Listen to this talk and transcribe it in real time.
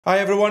Hi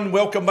everyone,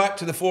 welcome back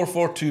to the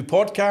 442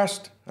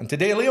 podcast. And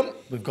today, Liam,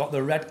 we've got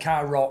the Red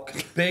Car Rock,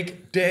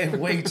 Big Dave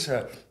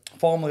Wheater,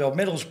 formerly of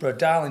Middlesbrough,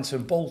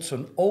 Darlington,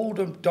 Bolton,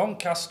 Oldham,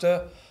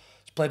 Doncaster.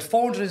 He's played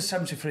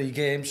 473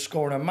 games,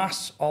 scoring a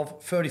mass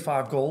of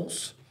 35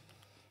 goals.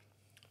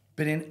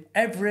 Been in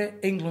every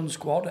England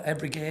squad,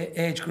 every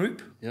age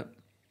group. Yep.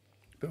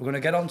 But we're going to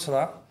get on to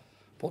that.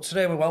 But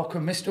today we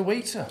welcome Mr.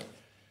 Wheater.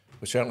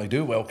 we certainly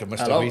do welcome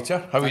Mr. Hello.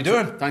 Wheater. How are you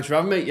doing? Thanks for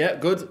having me. Yeah,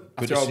 good. Good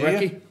After to our see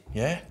brekkie. you.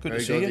 Yeah, good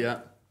Very to see good, you. yeah.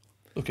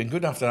 Looking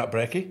good after that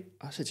brekkie.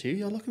 I said to you,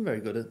 you're looking very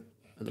good at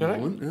the Did I?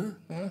 moment.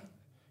 Yeah.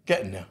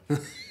 Getting there.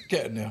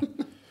 Getting there.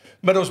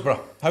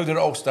 Middlesbrough, how did it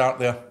all start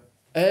there?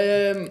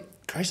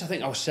 Christ, I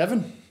think I was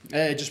 7.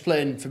 Just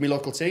playing for my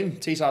local team,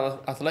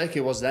 Teesside Athletic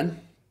it was then,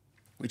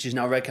 which is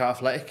now Red Car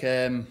Athletic.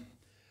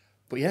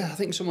 But yeah, I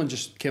think someone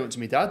just came up to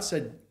me dad,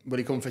 said, will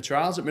he come for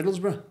trials at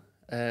Middlesbrough?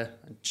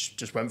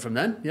 Just went from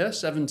then, yeah,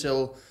 7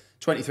 till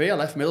 23. I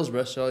left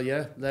Middlesbrough, so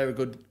yeah, there a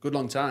good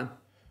long time.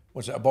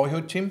 Was it a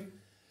boyhood team?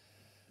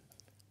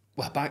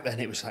 Well, back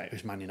then it was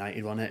Man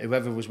United, wasn't it?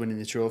 Whoever was winning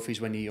the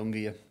trophies when you're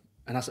younger,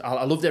 and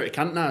I loved Eric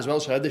Cantona as well.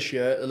 So I had the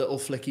shirt, a little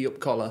flicky up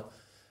collar.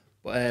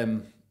 But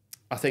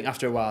I think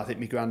after a while, I think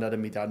my granddad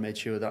and my dad made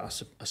sure that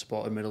I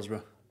supported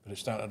Middlesbrough. But it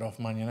started off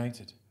Man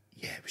United.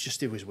 Yeah,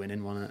 it was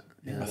winning, wasn't it?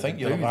 Yeah. I think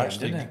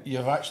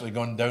you've actually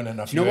gone down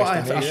in a few. You know what?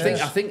 estimations.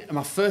 I think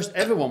my first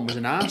ever one was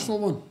an Arsenal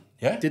one.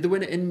 Yeah. Did they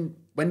win it in?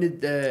 When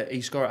did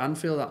he score at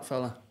Anfield? That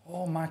fella.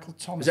 Oh, Michael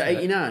Thomas. Was it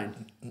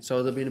 89?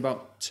 So there'd been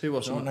about 2 or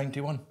No, something.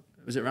 91.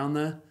 Was it around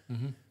there?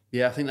 Mm-hmm.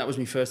 Yeah, I think that was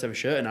my first ever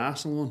shirt, an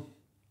Arsenal one.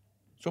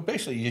 So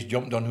basically, you just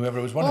jumped on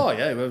whoever was winning. Oh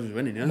yeah, whoever was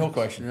winning. Yeah, No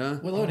question. Yeah.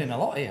 We're learning a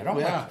lot here, aren't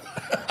we? Yeah.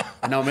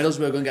 And now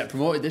Middlesbrough are going to get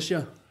promoted this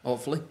year,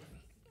 hopefully.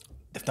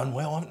 They've done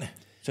well, haven't they?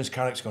 Since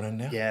Carrick's gone in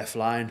there. Yeah,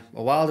 flying.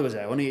 Well, Wilder was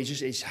there, wasn't he?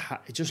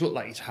 It just looked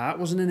like his heart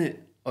wasn't in it.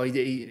 Or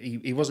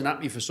he wasn't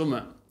happy for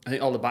something. I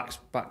think all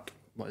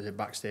the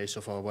backstage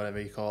stuff or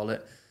whatever you call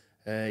it.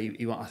 I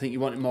think he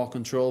wanted more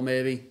control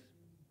maybe,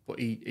 but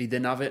he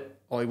didn't have it.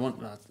 Or he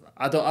wanted,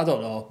 I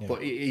don't know. Yeah.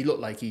 But he looked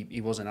like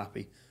he wasn't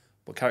happy.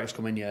 But Carrick's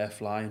come in, yeah,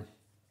 flying.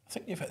 I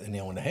think you've hit the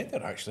nail on the head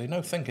there, actually.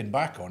 Now, thinking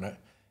back on it,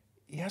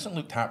 he hasn't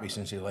looked happy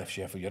since he left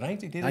Sheffield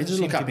United. He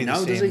doesn't look happy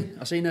now, does he?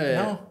 I seen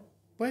no.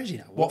 Where is he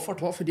now?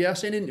 Watford. Watford, yeah. I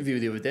seen an interview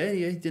the other day.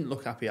 He didn't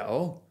look happy at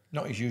all.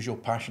 Not his usual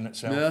passionate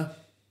self. Yeah.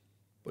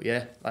 But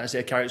yeah, like I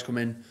say, Carrick's come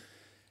in.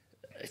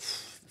 It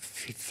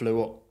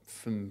flew up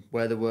from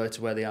where they were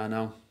to where they are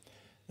now.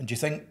 And do you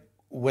think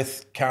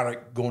with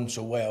Carrick going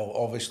so well,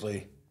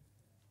 obviously,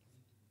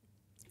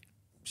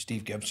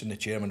 Steve Gibson, the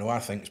chairman, who I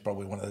think is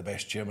probably one of the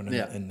best chairmen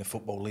in the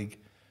Football League,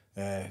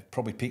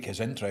 probably pique his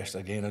interest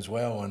again as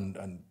well,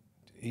 and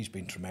he's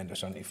been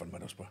tremendous, hasn't he, for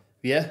Middlesbrough?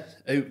 Yeah,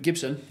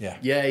 Gibson.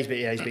 Yeah, he's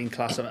been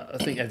class. I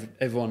think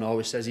everyone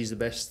always says he's the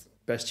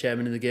best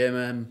chairman in the game,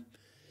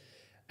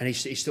 and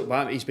he's stuck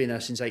by it. He's been there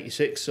since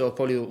 '86, so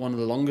probably one of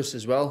the longest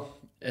as well.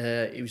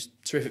 He was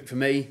terrific for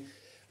me.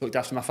 Looked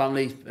after my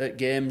family at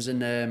games, and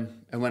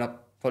when I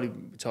probably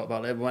talk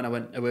about it, when I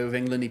went away with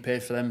England, he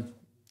paid for them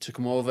to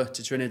come over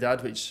to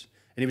Trinidad, and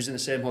he was in the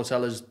same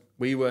hotel as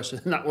we were, so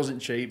that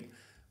wasn't cheap.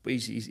 But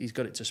he's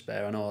got it to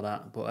spare, I know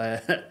that.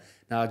 But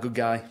nah, good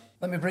guy.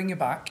 Let me bring you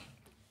back.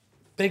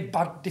 Big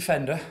bad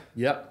defender.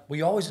 Yep. Were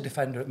you always a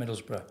defender at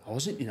Middlesbrough? I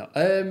wasn't, I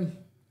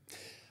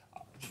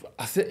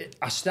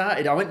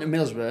went to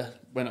Middlesbrough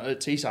when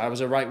at Teesside. I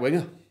was a right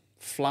winger,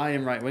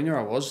 flying right winger.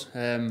 I was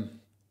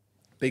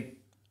big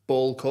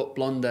bowl cut,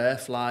 blonde hair,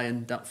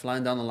 flying down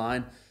the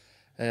line.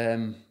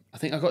 I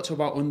think I got to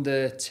about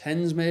under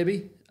 10s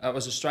maybe. I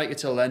was a striker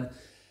till then,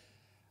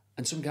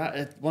 and some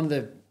guy,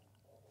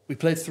 we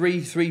played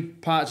three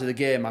parts of the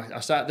game. I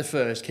started the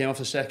first, came off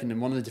the second, and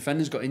one of the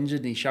defenders got injured,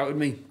 and he shouted at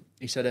me.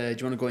 He said, "Do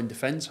you want to go in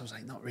defence?" I was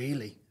like, "Not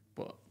really,"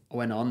 but I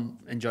went on,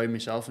 enjoyed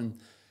myself, and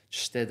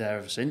just stayed there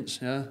ever since.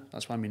 Yeah,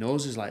 that's why my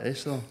nose is like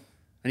this though.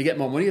 And you get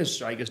more money as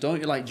strikers,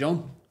 don't you? Like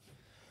John.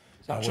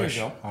 Is that true,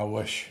 John? I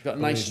wish. You've got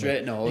a nice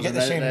straight nose. You get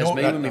the same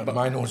note that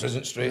my nose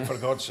isn't straight, for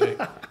God's sake.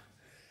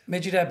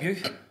 Made your debut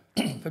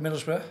for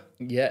Middlesbrough.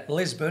 Yeah.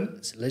 Lisbon.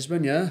 It's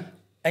Lisbon, yeah.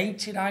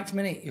 89th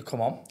minute you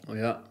come on. Oh,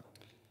 yeah.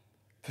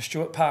 For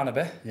Stuart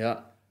Parnaby.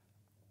 Yeah.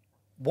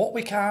 What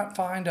we can't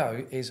find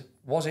out is,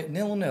 was it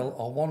 0-0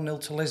 or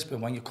 1-0 to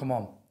Lisbon when you come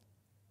on?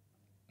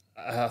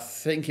 I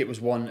think it was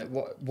 1.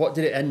 What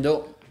did it end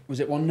up? Was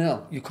it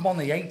 1-0? You come on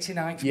the 89th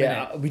minute.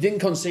 Yeah, we didn't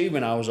concede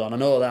when I was on. I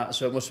know that,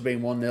 so it must have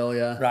been 1-0,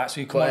 yeah. Right,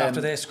 so you come on after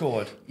they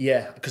scored?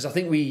 Yeah, because I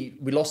think we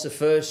lost the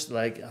first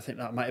leg. I think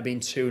that might have been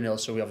 2-0,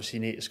 so we obviously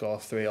need to score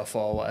 3 or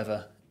 4,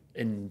 whatever,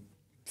 in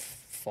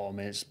 4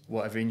 minutes,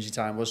 whatever injury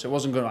time was. So it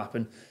wasn't going to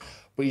happen.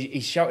 But he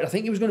shouted, I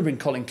think he was going to bring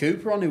Colin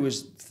Cooper on, who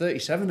was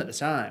 37 at the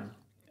time.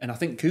 And I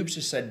think Coops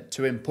just said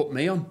to him, put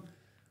me on,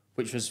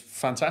 which was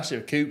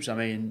fantastic. Coops, I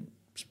mean,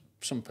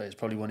 some players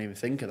probably won't even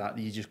think of that.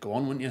 You just go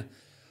on, wouldn't you?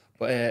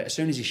 But as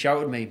soon as he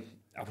shouted me,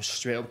 I was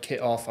straight up kit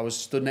off. I was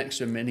stood next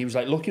to him, and he was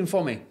like looking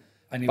for me.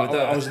 And you were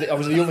there. I was the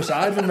other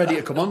side of him, ready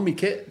to come on. Me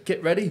kit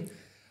ready.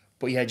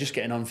 But yeah, just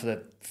getting on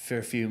for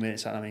a few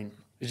minutes. I mean,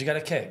 did you get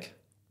a kick?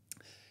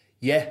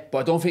 Yeah, but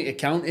I don't think it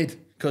counted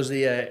because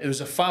it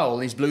was a foul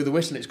and he's blew the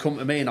whistle and it's come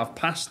to me and I've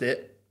passed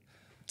it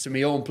to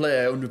my own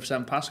player,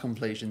 100% pass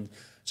completion.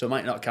 So it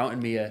might not count in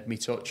me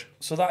touch.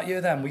 So that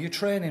year then, were you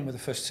training with the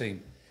first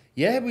team?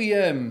 Yeah, it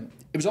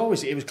was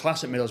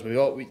class at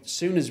Middlesbrough. As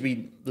soon as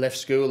we left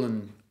school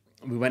and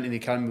we went in the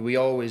academy,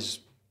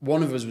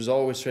 one of us was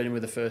always training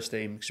with the first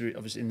team because we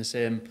obviously in the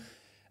same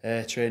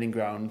training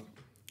ground.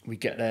 We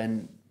get there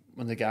and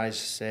when the guys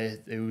say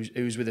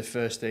who's with the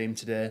first team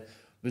today,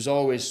 there's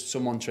always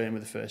someone training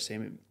with the first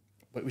team.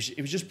 But it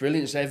was just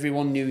brilliant. So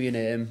everyone knew your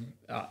name.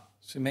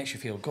 So it makes you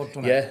feel good,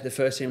 doesn't it? Yeah, the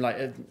first team, like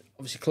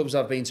obviously clubs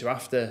I've been to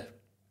after,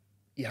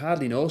 you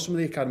hardly know some of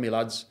the academy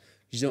lads.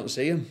 You don't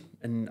see them,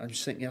 and I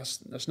just think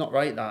that's not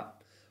right.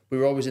 That we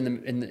were always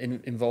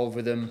involved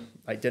with them,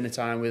 like dinner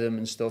time with them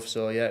and stuff.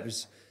 So yeah, it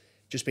was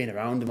just being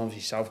around them.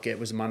 Obviously Southgate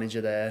was the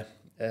manager there.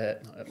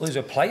 Well, he was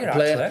a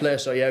player.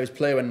 So yeah, he was a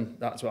player when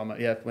that's what I'm.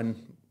 Yeah,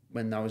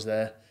 when I was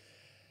there.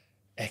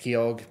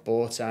 Ekiog,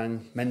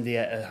 Boateng,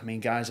 Mendieta, I mean,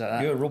 guys like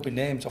that. You're rubbing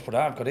names off what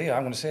I've got here.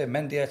 I'm going to say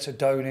Mendieta,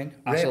 Downing,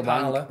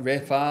 Ray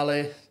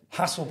Parley.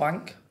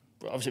 Hasselbank.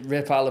 Obviously,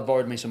 Ray Parley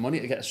borrowed me some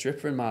money to get a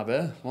stripper in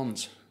Marbella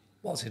once.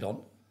 What's he done?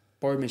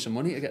 Borrowed me some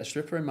money to get a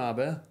stripper in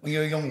Marbella. When you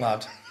were a young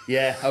lad?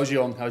 Yeah, I was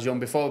young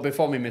before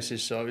my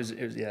missus, so it was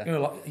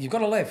yeah. You've got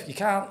to live. You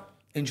can't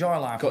enjoy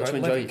life without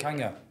living, can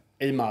you?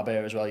 In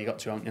Marbella as well, you got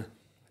to, haven't you?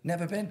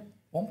 Never been.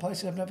 One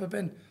place I've never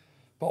been.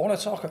 But I want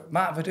to talk...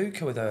 Mark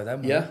Viduka with her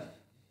then. Yeah.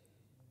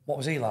 What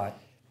was he like?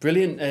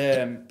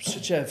 Brilliant.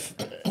 Such a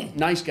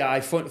nice guy,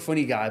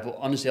 funny guy, but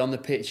honestly, on the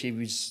pitch, he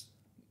was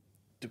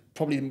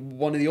probably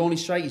one of the only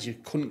strikers you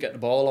couldn't get the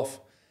ball off.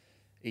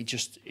 He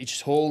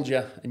just holds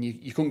you, and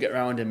you couldn't get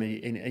around him.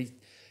 He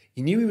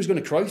knew he was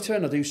going to Cruyff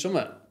turn or do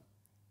something,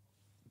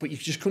 but you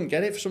just couldn't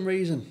get it for some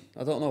reason.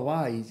 I don't know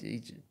why.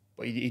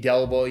 He'd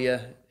elbow you,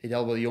 he'd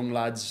elbow the young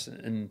lads.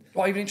 And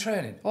what, even in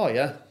training? Oh,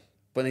 yeah.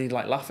 But then he'd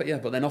like laugh at you,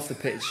 but then off the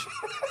pitch,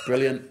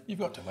 brilliant. You've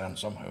got to learn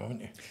somehow,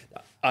 haven't you?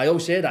 I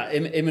always say that.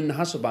 Him and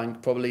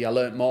Hasselbank, probably I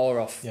learnt more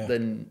off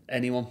than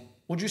anyone.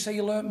 Would you say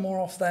you learnt more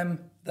off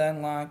them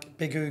than like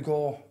Big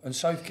Hugo and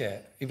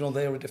Southgate, even though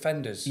they were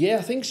defenders? Yeah,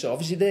 I think so.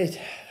 Obviously, they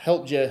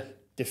helped you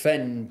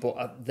defend,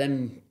 but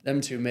them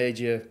two made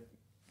you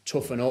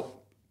toughen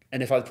up.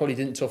 And if I probably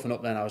didn't toughen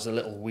up then, I was a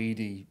little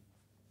weedy.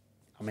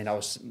 I mean, I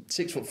was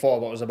 6'4",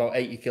 but I was about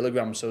 80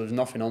 kilograms, so there was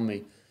nothing on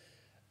me.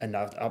 And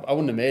I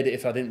wouldn't have made it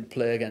if I didn't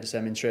play against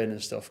them in training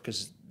and stuff,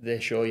 because they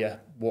show you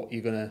what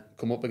you're going to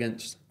come up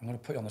against. I'm going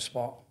to put you on the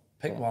spot.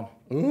 Pick one.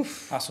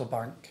 Oof.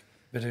 Hasselbank,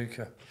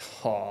 Viduka.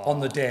 Oh.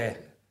 On the day.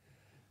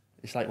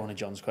 It's like one of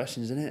John's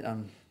questions, isn't it?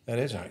 It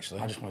is,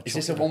 actually. Is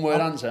this a one-word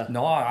answer?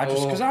 No,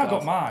 because I've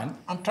got mine.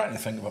 I'm trying to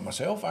think about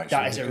myself, actually.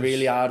 That is a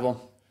really hard one.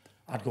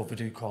 I'd go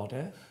Viduka all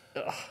day.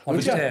 On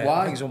his day, why?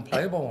 I think he's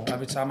unplayable.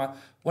 Every time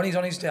when he's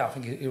on his day, I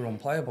think he's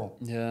unplayable.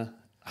 Yeah.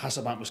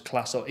 Hasselbank was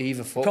class on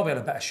either foot. Probably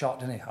had a better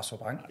shot, didn't he,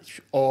 Hasselbank?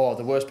 Oh,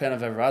 the worst pain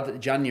I've ever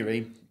had.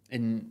 January,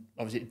 in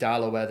obviously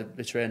Darlow, where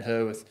they trained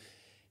her with,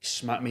 he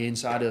smacked me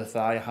inside of the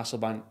thigh,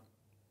 Hasselbank.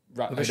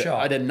 With a shot?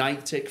 I had a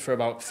night tick for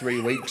about 3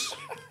 weeks.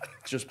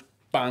 Just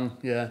bang,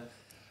 yeah.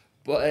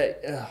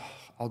 But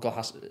I'll go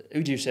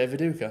who do you say,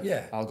 Viduka?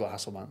 Yeah. I'll go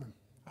Hasselbank then.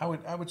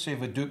 I would say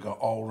Viduka,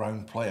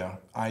 all-round player,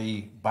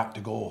 i.e. back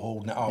to goal,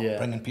 holding it up,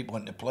 bringing people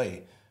into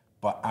play.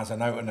 But as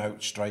an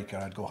out-and-out striker,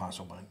 I'd go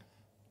Hasselbank.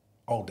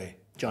 All day.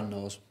 John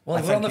knows. Well,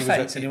 he was on the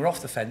fence and he were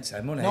off the fence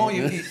then, wasn't he?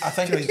 No, I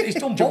think he's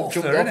done both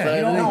there, isn't he?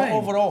 You know what I mean?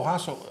 Overall,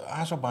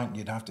 Hasselbank,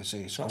 you'd have to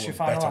say, scored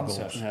better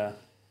goals.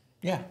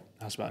 Yeah.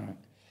 Hasselbank.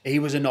 He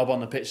was a knob on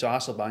the pitch, so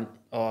Hasselbank.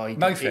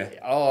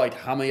 He'd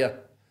hammer you.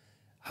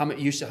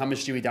 Used to hammer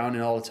Stewie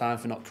Downing all the time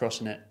for not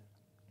crossing it.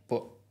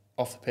 But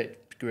off the pitch,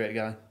 great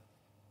guy.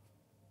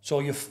 So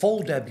your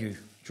full debut, do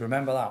you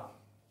remember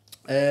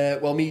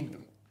that? Well, me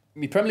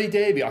Premier League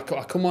debut, I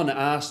come on at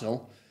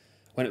Arsenal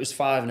when it was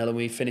 5-0 and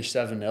we finished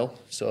 7-0,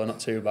 so not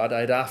too bad. I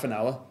had half an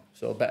hour,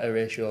 so a better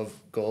ratio of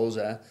goals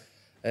there.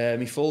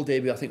 My full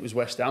debut, I think, was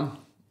West Ham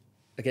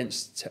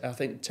against, I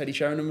think Teddy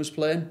Sheringham was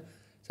playing.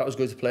 So that was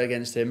good to play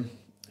against him.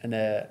 And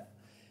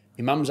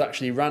my mum's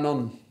actually ran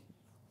on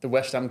the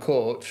West Ham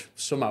coach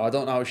somehow. I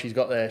don't know how she's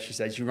got there. She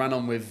said she ran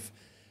on with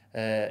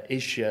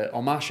his shirt,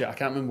 or my shirt, I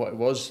can't remember what it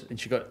was, and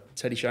she got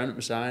Teddy Sheringham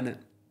to sign it.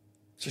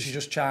 So she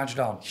just charged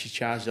on? She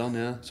charged on,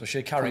 yeah. So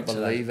she carried to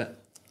believe it.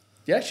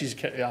 Yeah, she's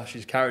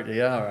character,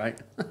 yeah, all right.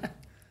 I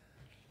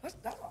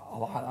like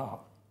that.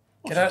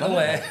 Get out of the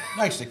way.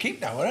 Nice to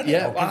keep now, isn't it?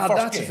 Yeah,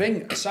 that's the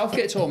thing.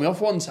 Southgate told me off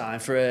one time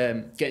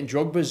for getting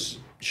Drogba's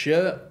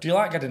shirt. Do you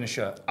like getting a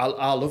shirt? I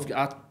love.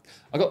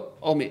 I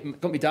got my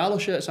Darlow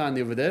shirt signed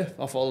the other day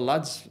off all the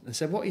lads. They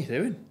said, "What are you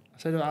doing?" I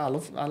said, I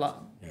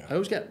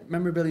always get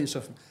memorabilia and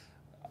stuff.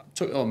 I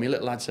took it home. My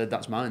little lad said,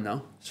 "That's mine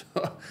now." So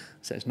I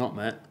said, "It's not,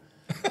 mate."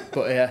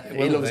 But yeah,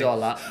 he loves all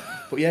that.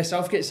 But yeah,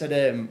 Southgate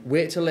said,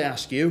 "Wait till they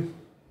ask you."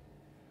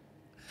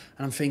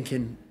 And I'm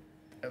thinking,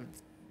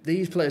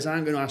 these players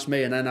aren't going to ask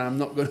me, and then I'm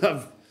not going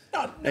to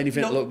have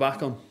anything to look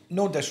back on.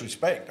 no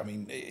disrespect. I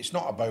mean, it's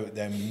not about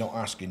them not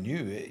asking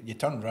you. You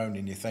turn around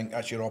and you think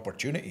that's your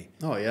opportunity.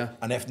 Oh, yeah.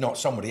 And if not,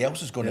 somebody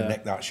else is going to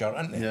nick that shirt,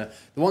 isn't they? Yeah.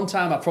 The one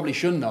time I probably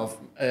shouldn't have,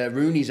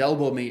 Rooney's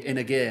elbowed me in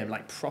a game,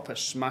 like proper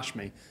smashed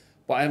me.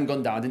 But I haven't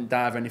gone down, I didn't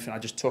dive or anything, I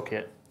just took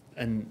it.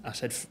 And I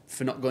said,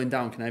 for not going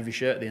down, can I have your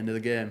shirt at the end of the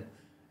game? And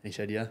he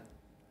said, yeah.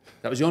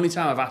 That was the only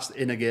time I've asked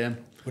in a game.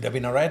 Would it have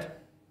been a red?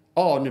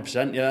 Oh,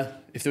 100%, yeah.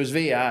 If there was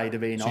VAR, it'd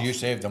have been off. So you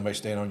saved them by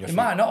staying on your feet? It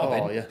might not have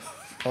been. Oh, yeah.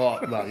 Oh,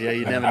 well, yeah,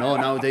 you never know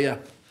now, do you?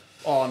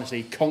 Oh,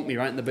 honestly, he conked me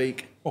right in the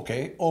beak.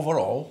 Okay,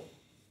 overall,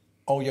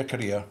 all your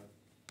career,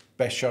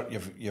 best shirt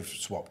you've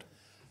swapped?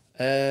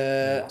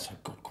 That's a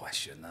good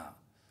question, that.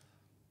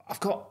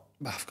 I've got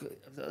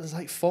there's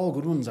like 4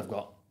 good ones I've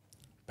got.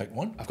 Pick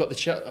one. I've got the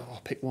shirt. Oh,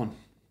 pick one.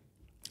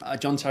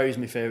 John Terry's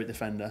my favourite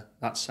defender.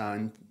 That's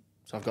signed.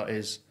 So I've got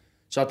his.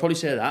 So I'd probably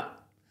say that.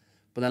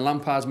 But then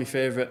Lampard's my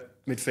favourite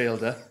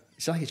midfielder.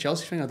 It's like a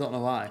Chelsea thing, I don't know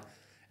why.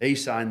 He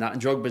signed that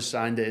and Drogba's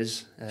signed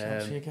his.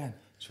 Chelsea again.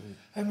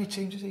 How many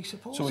teams did he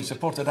support? So he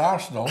supported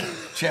Arsenal,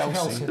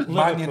 Chelsea,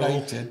 Man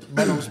United,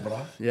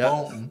 Middlesbrough,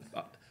 Bolton.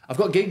 I've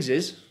got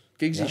Giggs's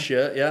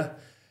shirt, yeah.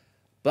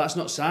 But that's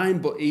not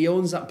signed, but he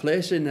owns that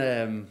place in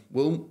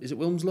is it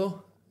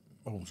Wilmslow?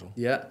 Wilmslow.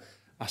 Yeah.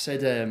 I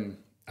said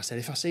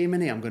if I see him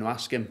in here, I'm going to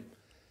ask him.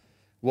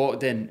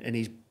 Walked in and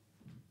he's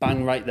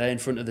bang right there in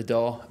front of the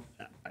door.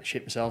 I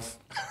shit myself.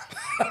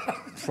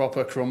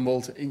 Proper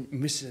crumbled.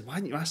 Mrs. said, why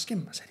didn't you ask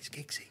him? I said, it's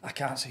Giggsy. I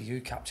can't see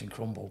you, Captain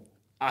Crumble.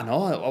 I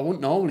know, I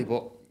wouldn't normally,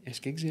 but it's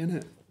Giggsy, isn't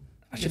it?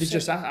 I should have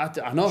just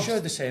I know. You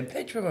shared the same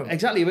pitch with him.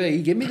 Exactly where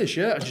he gave me the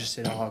shirt. I just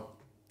said, oh,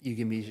 you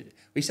give me...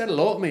 He said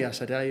hello to me. I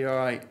said, yeah, you're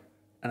all right.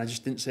 And I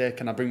just didn't say,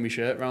 can I bring my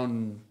shirt round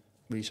and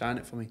will you sign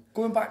it for me?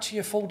 Going back to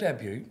your full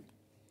debut,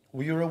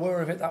 were you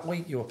aware of it that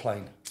week you were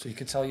playing? So you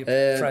could tell your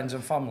friends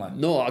and family?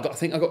 No, I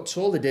think I got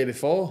told the day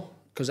before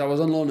because I was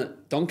on loan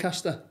at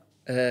Doncaster.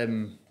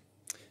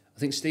 I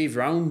think Steve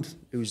Round,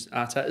 who's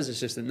Arteta's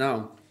assistant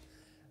now,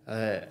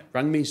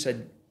 rang me and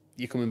said,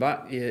 "You coming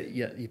back?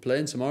 You're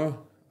playing tomorrow."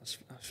 I was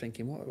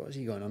thinking, what is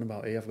he going on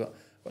about here? I've got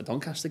a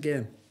Doncaster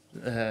game.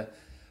 But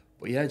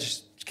yeah,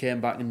 just came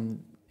back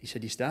and he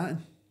said, "You're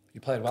starting." You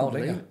played well,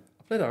 didn't you?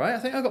 I played all right. I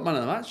think I got man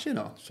of the match, you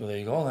know. So there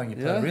you go then, you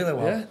played really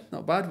well. Yeah,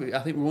 not bad. I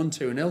think we won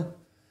 2-0.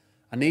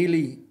 I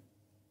nearly,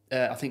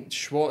 I think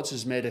Schwartz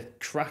has made a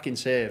cracking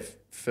save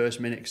first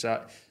minute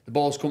because the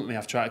ball's come to me,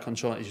 I've tried to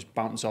control it, it just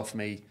bounced off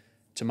me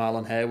to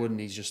Marlon Harewood and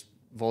he's just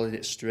volleyed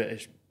it straight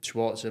at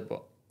Schwarzer,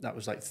 but that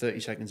was like 30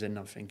 seconds in and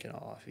I'm thinking,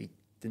 oh, if he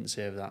didn't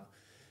save that,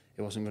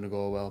 it wasn't going to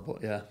go well,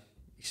 but yeah,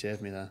 he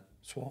saved me there.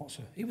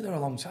 Schwarzer, he was there a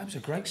long time, he's a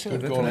great server.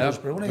 Good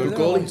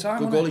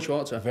goalie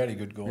Schwarzer. Very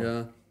good goal.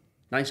 Yeah,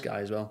 nice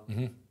guy as well.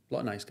 A lot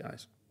of nice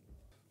guys.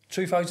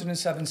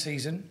 2007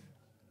 season,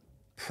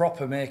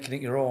 proper making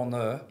it your own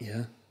there.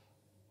 Yeah.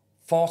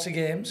 40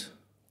 games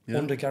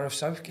under Gareth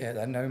Southgate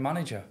then, now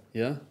manager.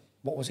 Yeah.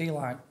 What was he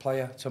like,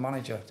 player to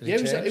manager? Did he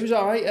change? It was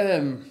all right. I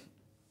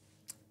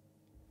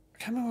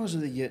can't remember what was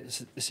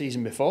the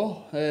season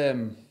before.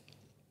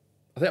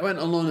 I think I went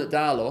on loan at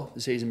Darlow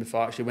the season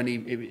before, actually, when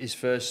his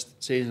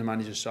first season as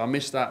manager, so I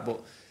missed that.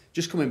 But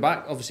just coming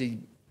back, obviously, it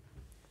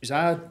was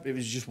hard. It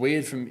was just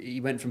weird. He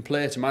went from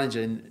player to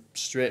manager and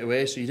straight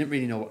away, so you didn't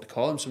really know what to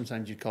call him.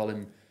 Sometimes you'd call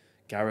him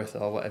Gareth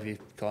or whatever you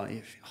call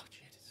him. Oh, gee,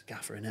 it's a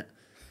gaffer, innit?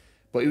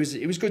 But it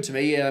was good to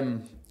me.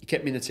 He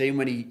kept me in the team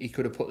when he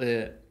could have put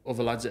the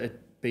other lads that had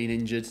been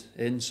injured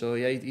in. So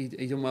yeah, he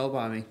done well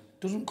by me.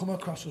 Doesn't come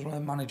across as one of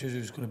the managers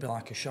who's going to be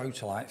like a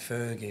shouter like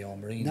Fergie or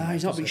Mourinho. No,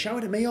 he's not been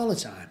shouting at me all the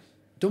time.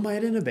 Done my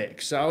head in a bit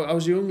because I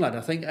was a young lad.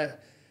 I think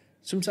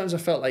sometimes I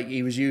felt like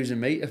he was using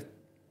me to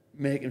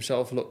make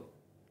himself look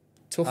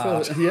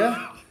tougher.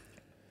 Yeah.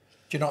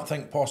 Do you not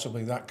think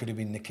possibly that could have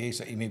been the case,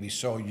 that he maybe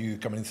saw you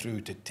coming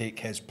through to take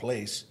his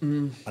place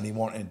and he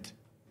wanted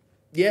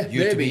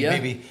you to be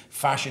maybe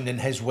fashioned in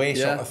his way,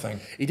 sort of thing?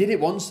 He did it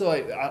once though.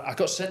 I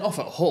got sent off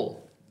at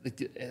Hull.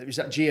 It was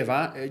that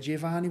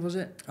Giovanni, was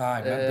it?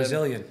 Aye,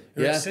 Brazilian.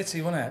 He was at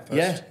City, wasn't it? First?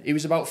 Yeah, he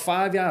was about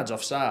 5 yards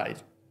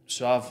offside.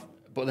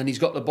 But then he's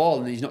got the ball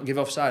and he's not give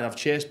offside. I've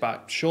chased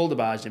back, shoulder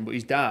barged him, but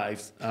he's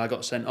dived and I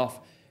got sent off.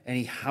 And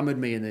he hammered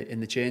me in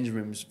the changing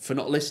rooms for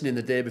not listening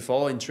the day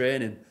before in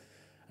training.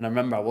 And I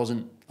remember I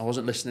wasn't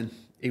listening.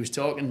 He was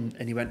talking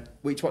and he went,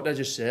 what did I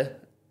just say?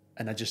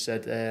 And I just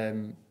said,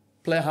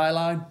 play a high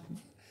line.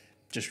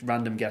 Just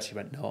random guess. He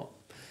went, no.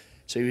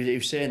 So he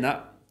was saying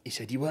that. He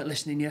said, you weren't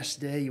listening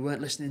yesterday, you weren't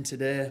listening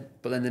today.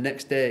 But then the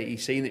next day, he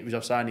seen that he was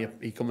offside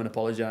and he come and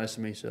apologised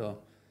to me. So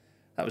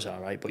that was all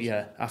right. But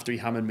yeah, after he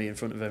hammered me in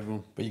front of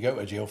everyone. But you got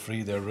out of jail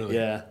free there, really.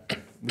 Yeah.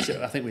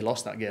 I think we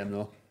lost that game,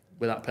 though,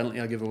 with that penalty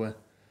I give away.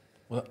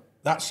 Well,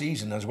 that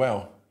season as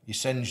well, you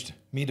singed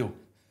Mido.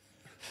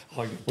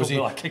 Oh, was he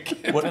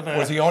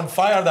on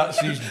fire that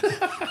season?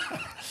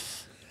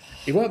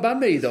 He weren't bad,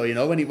 me though. You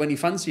know, when he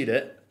fancied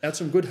it, he had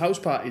some good house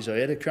parties. Though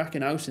he had a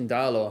cracking house in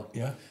Darlow.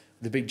 Yeah,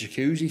 the big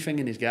jacuzzi thing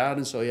in his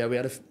garden. So yeah, we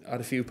had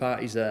a few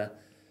parties there.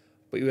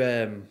 But he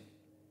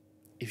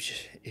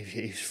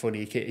was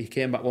funny. He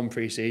came back one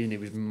pre-season. He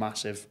was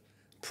massive,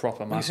 proper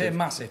When massive. you say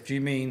massive, do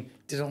you mean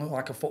doesn't look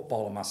like a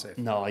footballer massive?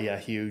 No, yeah,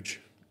 huge.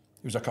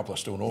 He was a couple of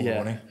stone over, Yeah,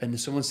 wasn't he? and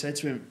someone said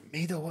to him,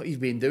 Mido, what have you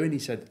been doing? He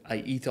said, I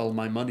eat all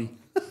my money.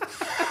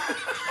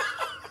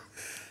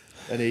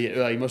 And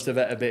he must have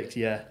ate a bit,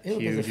 yeah. He'll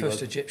be the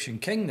first Egyptian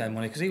king then,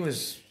 wasn't he? Because he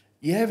was...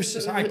 Yeah, it was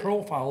It's high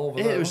profile over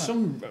there. There was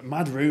some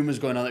mad rumours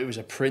going on that he was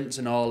a prince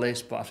and all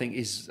this, but I think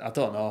I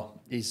don't know,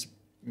 his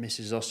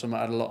missus or something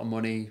had a lot of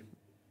money.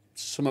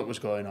 Something was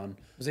going on.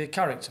 Was he a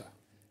character?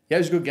 Yeah, he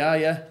was a good guy,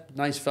 yeah.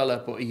 Nice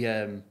fella, but he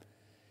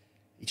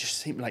just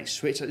seemed like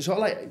switch. It's sort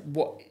of like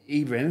what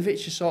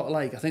Ibrahimovic is sort of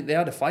like. I think they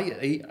had a fight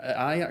at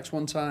Ajax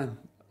one time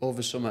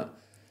over something. And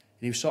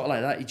he was sort of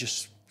like that. He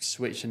just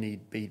switched and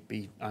he'd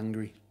be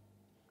angry.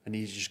 And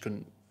he just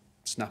couldn't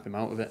snap him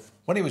out of it.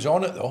 When he was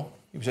on it, though,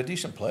 he was a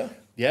decent player.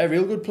 Yeah,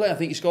 real good player. I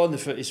think he scored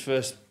in his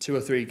first 2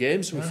 or 3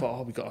 games. So we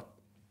thought, we got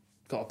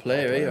a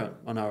player here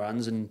on our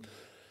hands. And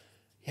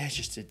yeah, it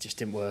just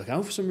didn't work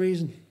out for some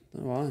reason. I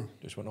don't know why.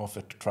 Just went off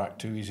the track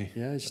too easy.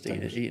 Yeah, just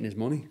eating his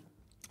money.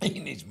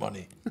 Eating his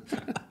money.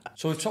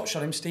 So we've touched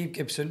on him, Steve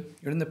Gibson.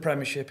 You're in the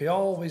Premiership. He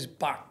always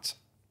backed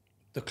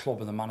the club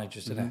and the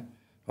managers, didn't he?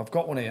 I've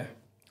got one here.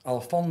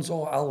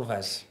 Alfonso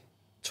Alves,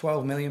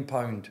 £12 million.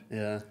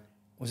 Yeah.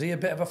 Was he a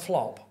bit of a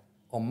flop,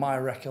 on my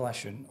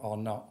recollection, or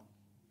not?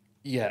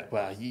 Yeah,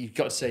 well, you've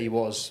got to say he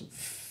was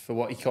for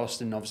what he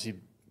cost and obviously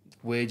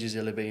wages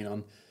he'll have been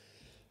on.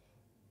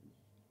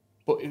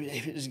 But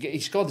he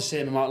scored the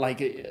same amount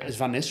like as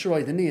Van Nistelrooy,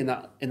 didn't he, in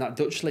that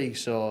Dutch league?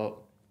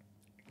 So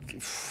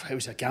it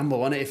was a gamble,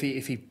 wasn't it?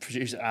 If he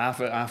produced half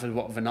of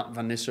what Van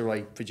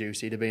Nistelrooy produced,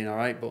 he'd have been all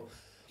right. But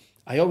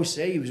I always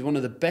say he was one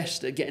of the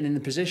best at getting in the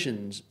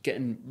positions,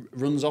 getting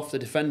runs off the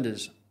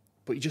defenders.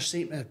 But he just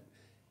seemed to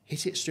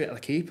hit it straight at the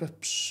keeper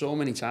so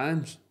many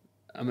times.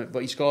 I mean,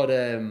 but he scored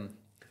a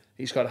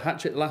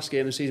hat-trick the last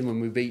game of the season when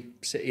we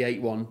beat City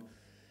 8-1.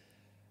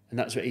 And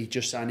that's what he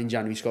just signed in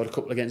January. He scored a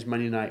couple against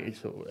Man United.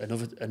 So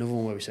another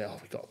one where we say,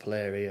 we've got a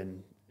player here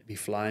and he'd be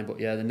flying. But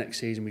yeah, the next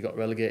season we got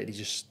relegated. He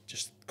just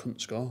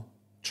couldn't score.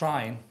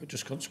 Trying, but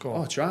just couldn't score.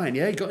 Oh, trying,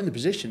 yeah. He got in the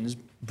positions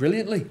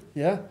brilliantly,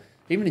 yeah.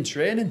 Even in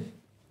training.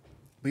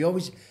 He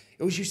always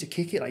used to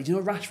kick it. Like, you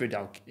know Rashford,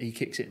 how he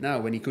kicks it now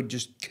when he could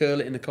just curl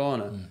it in the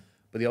corner.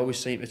 But they always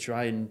seem to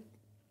try and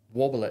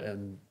wobble it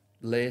and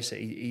lace it.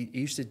 He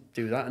used to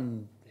do that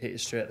and hit it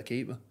straight at the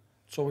keeper.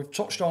 So we've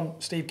touched on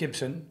Steve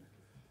Gibson.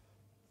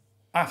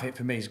 I think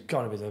for me he's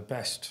got to be the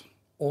best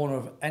owner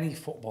of any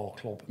football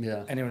club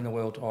anywhere in the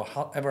world, or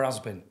ever has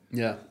been.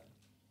 Yeah.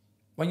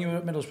 When you were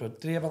at Middlesbrough,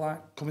 did he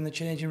ever come in the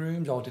changing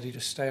rooms, or did he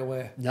just stay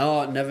away?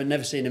 No,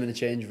 never seen him in the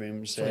change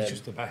rooms. So he's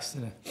just the best,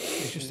 isn't he?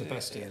 He's just the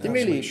best. That's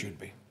really, it should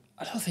be.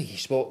 I don't think he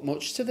spoke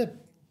much to the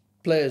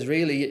players,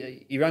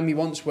 really. He rang me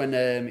once when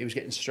he was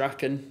getting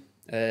Strachan.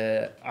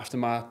 After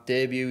my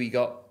debut, he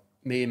got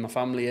me and my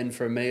family in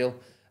for a meal.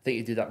 I think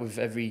he did that with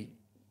every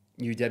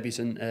new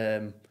debutant.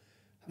 That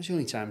was the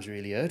only times I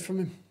really heard from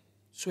him.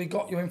 So he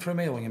got you in for a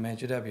meal when you made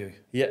your debut?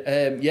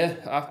 Yeah.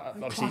 How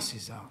class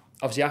is that?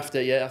 Obviously after,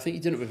 I think he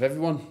did it with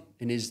everyone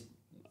in his,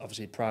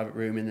 obviously, private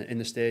room in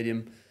the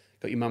stadium.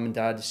 Got your mum and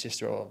dad, your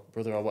sister or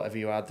brother or whatever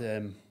you had.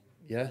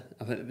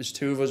 I think it was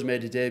 2 of us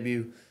made a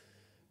debut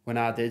when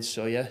I did.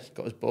 So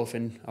got us both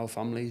in our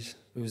families.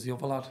 Who was the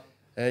other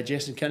lad?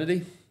 Jason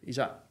Kennedy. He's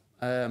at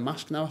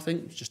Mask now, I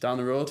think. It's just down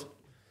the road.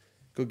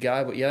 Good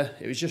guy, but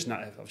it was just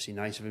obviously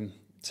nice of him.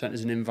 Sent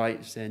us an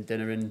invite, staying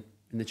dinner in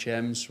the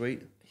chairman's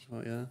suite.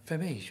 So, For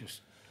me, he's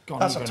just gone.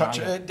 That's a touch.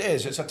 It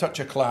is. It's a touch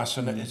of class,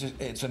 and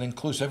it's an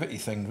inclusivity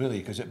thing, really,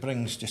 because it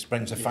brings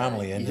the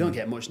family in. You don't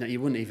get much now. You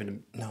wouldn't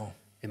even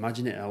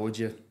imagine it now, would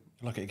you?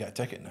 Look, you get a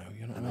ticket now.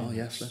 You know what I mean?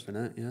 Yeah, flipping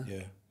it.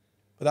 Yeah.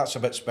 But that's a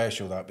bit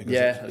special, that, because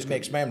it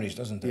makes memories,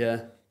 doesn't it?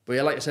 Yeah, but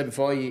like I said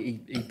before,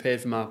 he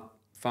paid for my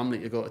family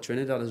to go to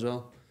Trinidad as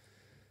well.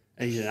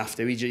 And he didn't have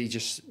to. He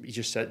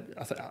just said,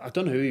 I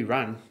don't know who he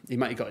rang. He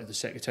might have got the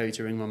secretary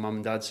to ring my mum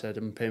and dad. Said,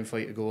 I'm paying for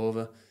you to go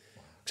over,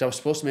 because I was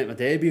supposed to make my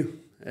debut.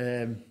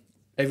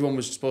 Everyone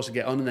was supposed to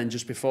get on, and then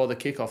just before the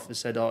kick-off, they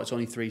said, it's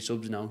only 3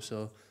 subs now,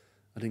 so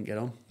I didn't get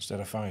on instead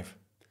of 5.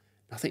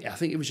 I think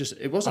it was a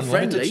Unlimited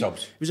friendly.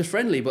 Subs. It was a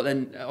friendly, but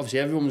then obviously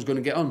everyone was going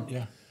to get on.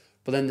 Yeah.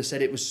 But then they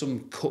said it was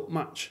some cup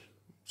match,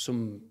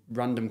 some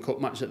random cup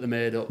match that they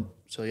made up.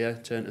 So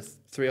turned to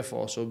 3 or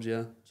 4 subs.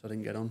 So I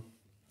didn't get on.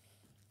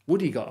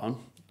 Woody got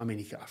on. I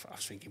mean, I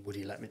was thinking, would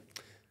he let me?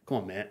 Come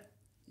on, mate.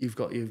 You've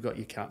got your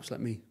caps. Let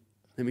me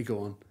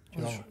go on.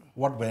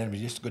 Word when we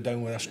used to go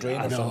down with a strain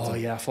or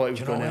something. I thought he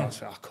was going out. I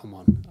was like, come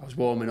on. I was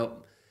warming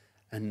up,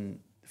 and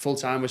full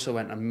time whistle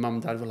went, and mum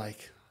and dad were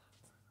like,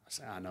 I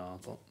said, I know,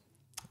 but.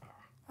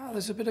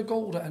 There's a bit of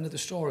gold at the end of the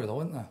story, though,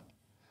 isn't there?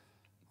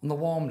 On the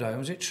warm down,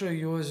 was it true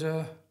you was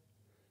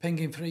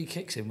pinging free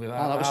kicks in with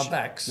our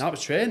backs? That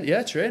was training.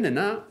 Yeah, training.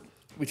 That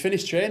we'd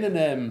finished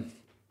training.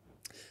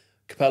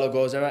 Capello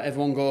goes, all right,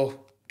 everyone go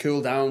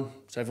cool down.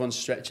 So everyone's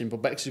stretching,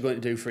 but Bex is going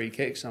to do free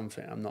kicks. I'm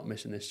thinking, I'm not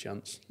missing this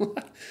chance.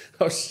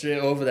 I was straight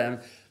over them.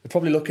 They're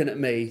probably looking at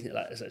me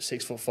like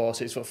 6'4",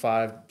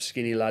 6'5",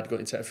 skinny lad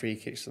going to take free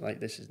kicks. Like,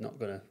 this is not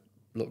going to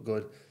look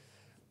good.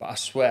 But I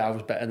swear I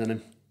was better than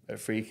him at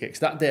free kicks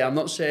that day. I'm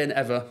not saying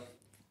ever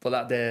But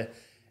that day,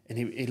 and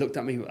he looked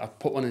at me, I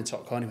put one in the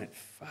top corner, he went,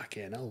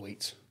 fucking hell,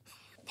 Wheats.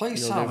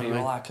 Please tell me you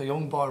were like a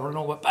young boy running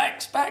over,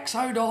 Bex,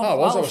 hold on,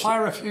 I'll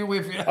fire a few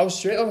with you. I was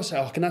straight over, I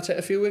said, can I take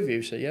a few with you?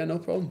 He said, yeah, no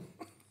problem.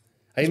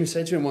 I even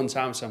said to him one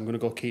time, I said, I'm going to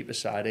go keep the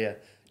side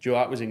here. Joe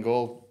Hart was in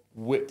goal,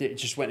 whipped it,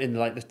 just went in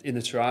in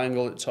the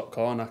triangle at the top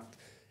corner.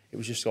 It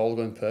was just all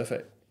going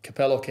perfect.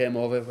 Capello came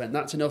over, went,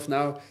 that's enough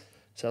now.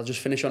 So I'll just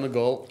finish on a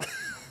goal.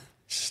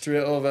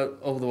 Straight over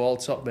the wall,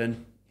 top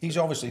bin. He's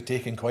obviously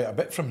taken quite a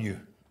bit from you,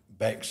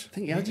 Bex. I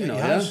think he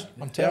has,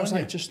 I'm telling you. I was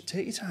like, just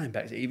take your time,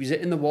 Bex. He was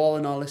hitting the wall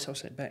and all this. I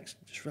was like, Bex,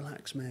 just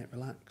relax, mate,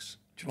 relax.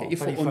 Get your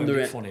foot under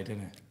it. Funny,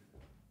 didn't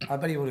he? I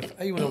bet he would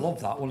have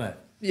loved that, wouldn't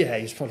he? Yeah,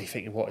 he's probably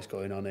thinking, what is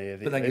going on here?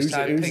 But then who's this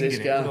guy? He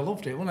would have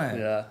loved it, wouldn't he?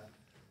 Yeah.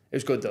 It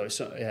was good though.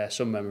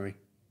 Some memory.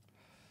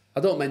 I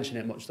don't mention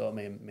it much though,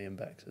 me and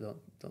Bex. I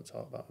don't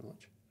talk about it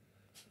much.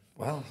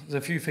 Well, there's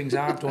a few things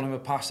I've done in the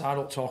past I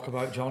don't talk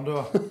about, John, do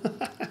I?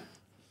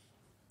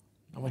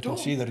 And we can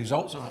see the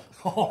results of it.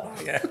 Oh,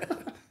 yeah.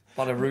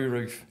 Had a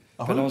roof.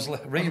 A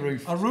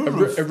re-roof. A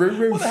roof. A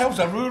roof. What the hell's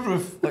a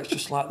roof? Let's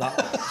just like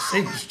that.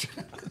 Singed.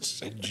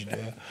 Singed,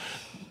 yeah.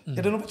 You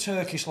had another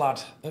Turkish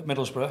lad at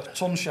Middlesbrough,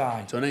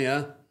 Tunshine. Tony,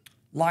 yeah.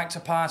 Liked to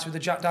party with the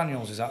Jack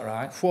Daniels, is that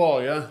right?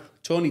 Fore, yeah.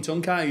 Tony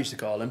Tunkai, I used to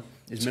call him.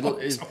 His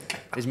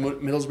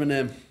Middlesbrough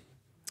name.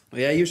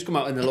 Yeah, he used to come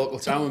out in the local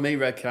town with me,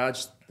 red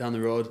cards down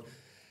the road.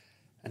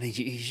 And he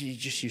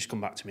just used to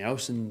come back to my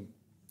house and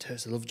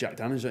Turks, I love Jack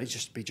Daniels. He'd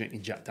just be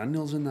drinking Jack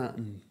Daniels and that.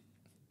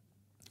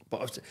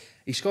 But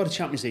he scored a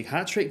Champions League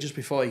hat-trick just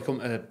before he come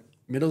to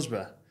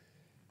Middlesbrough.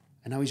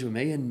 And now he's with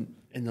me in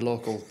the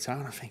local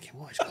town. I'm thinking,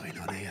 what is going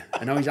on here?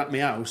 And now he's at my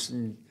house.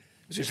 And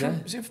is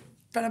it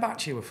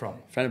Fenerbahce you were from?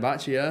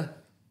 Fenerbahce, yeah.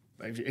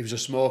 He was a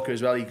smoker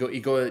as well.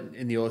 He'd go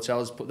in the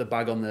hotels, put the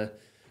bag on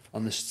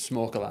the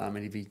smoke alarm,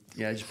 and he'd be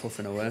just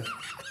puffing away.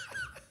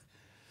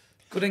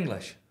 Good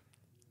English.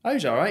 I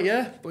was all right,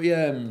 yeah. But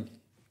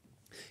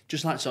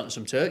just like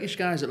some Turkish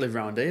guys that live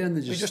around here, and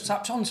they just... You just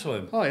tapped onto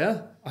him? Oh,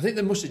 yeah. I think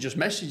they must have just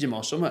messaged him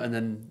or something, and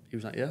then he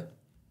was like, yeah,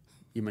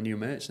 you're my new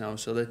mates now.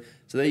 So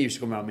they used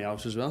to come around my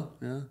house as well.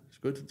 Yeah, it's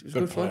good. It was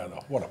good player, fun.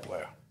 though. What a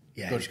player.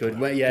 Yeah, good it's good.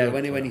 Player.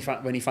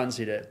 When he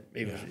fancied it,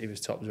 he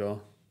was top draw.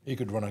 He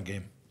could run a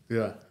game.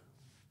 Yeah.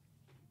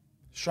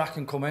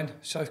 Strachan come in,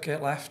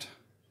 Southgate left.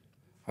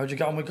 How'd you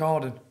get on with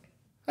Gordon?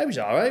 I was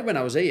all right when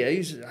I was here.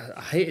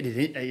 I hated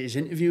his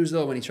interviews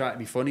though when he tried to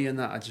be funny and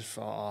that. I just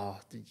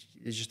thought,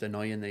 it's just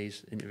annoying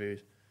these interviews.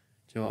 Do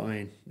you know what I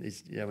mean?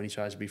 When he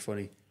tries to be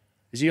funny.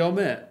 Is he your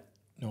mate?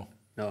 No.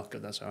 No,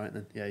 good. That's all right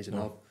then. Yeah, he's a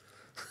knob.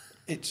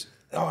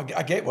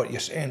 I get what you're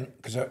saying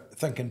because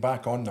thinking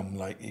back on them,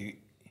 like it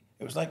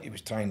was like he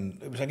was trying.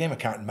 It was a game of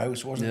cat and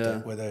mouse, wasn't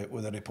it,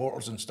 with the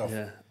reporters and stuff?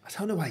 Yeah, I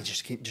don't know why he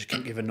just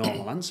couldn't give a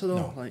normal answer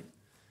though. No.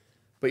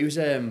 But he was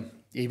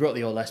he brought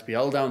the old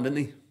SPL down, didn't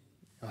he?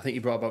 I think he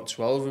brought about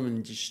 12 of them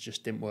and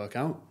just didn't work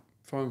out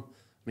for him.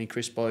 I mean,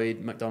 Chris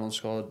Boyd, McDonald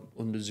scored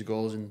hundreds of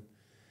goals in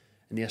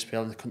the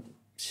SPL and they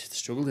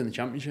struggled in the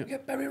Championship. You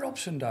get Barry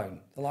Robson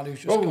down, the lad who's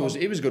just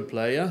he was a good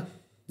player,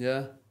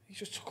 yeah. He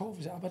just took over,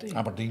 is it Aberdeen?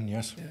 Aberdeen,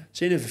 yes. Yeah.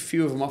 Seen a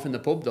few of them off in the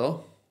pub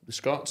though, the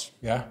Scots.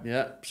 Yeah.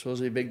 Yeah,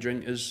 supposedly big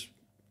drinkers,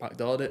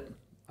 backdoored it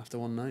after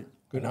one night.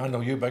 Couldn't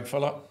handle you, big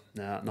fella.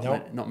 Nah,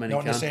 not many Not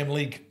can. in the same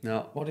league.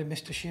 No. What did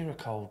Mr. Shearer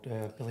called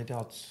Billy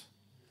Dodds?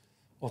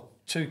 Or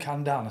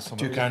Two-Can Dan or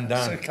something? Two-Can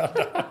Dan.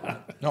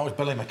 No, it was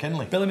Billy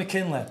Mcginlay. Billy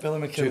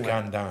Mcginlay.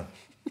 Two-Can Dan.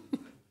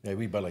 Yeah,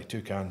 wee Billy,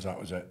 2 cans, that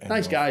was it.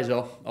 Nice guys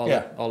though,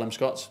 all them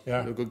Scots.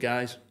 Yeah. They were good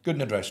guys. Good in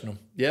the dressing room.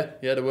 Yeah,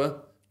 they were.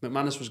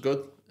 McManus was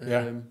good.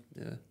 Yeah.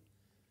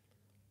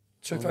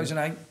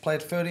 2008,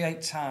 played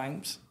 38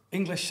 times.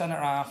 English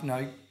centre-half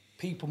now.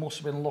 People must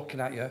have been looking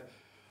at you.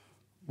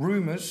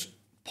 Rumours,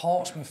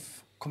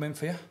 Portsmouth come in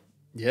for you.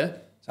 Yeah.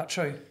 Is that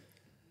true?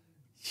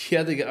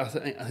 Yeah,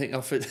 I think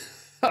offered...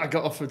 I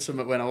got offered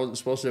something when I wasn't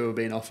supposed to have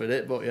been offered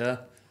it, but yeah.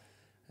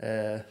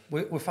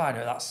 We're fine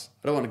with that.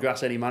 I don't want to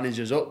grass any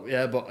managers up,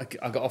 yeah, but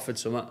I got offered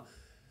something.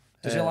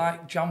 Does he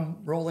like jam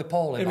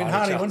roly-poly? It would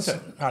have been Harry, wouldn't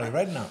it? Harry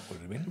Redknapp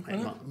would have been.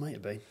 Might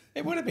have been.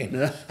 It would have been.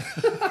 Yeah.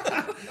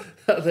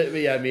 I think, my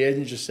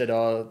agent just said,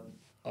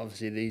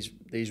 obviously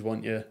these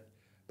want you.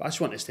 But I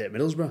just want to stay at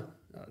Middlesbrough.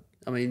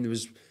 I mean, there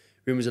was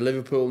rumours of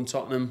Liverpool and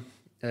Tottenham.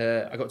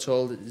 I got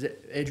told, is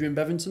it Adrian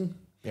Bevington?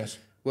 Yes.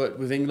 Worked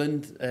with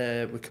England,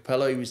 with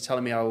Capello. He was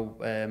telling me how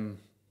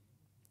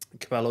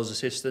Capello's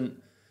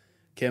assistant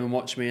came and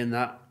watched me and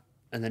that.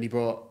 And then he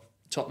brought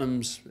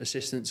Tottenham's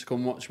assistant to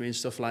come watch me and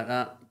stuff like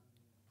that.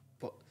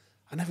 But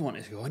I never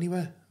wanted to go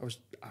anywhere. I was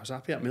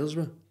happy at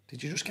Middlesbrough.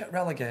 Did you just get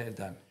relegated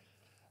then?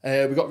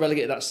 We got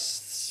relegated.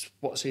 That's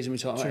what season we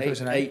talking about?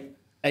 2008.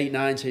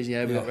 8-9 season.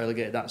 Yeah, we got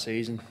relegated that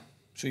season.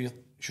 So you're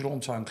your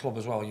own town club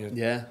as well. You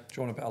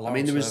join a bit of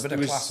there was a bit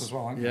of class as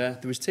well. Aren't you? Yeah,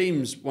 there was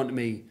teams wanting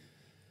me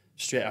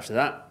straight after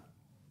that,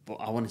 but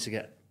I wanted to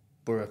get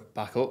Borough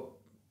back up.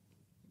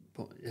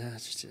 But yeah,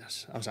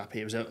 I was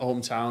happy. It was a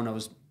hometown. I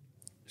was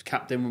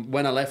captain.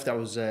 When I left, I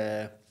was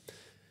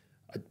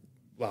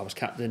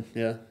captain.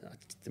 Yeah, I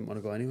didn't want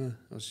to go anywhere.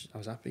 I was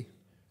happy.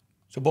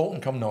 So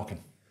Bolton come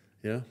knocking.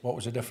 Yeah. What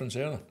was the difference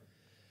there then?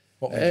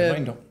 What made your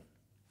mind up?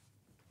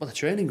 Well, the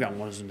training ground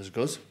wasn't as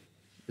good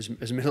as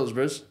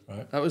Middlesbrough's.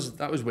 Right. That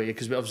was weird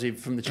because obviously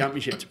from the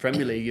Championship to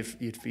Premier League,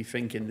 you'd be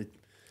thinking that,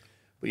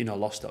 but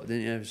lost out,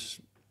 didn't you?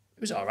 It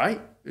was all right.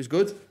 It was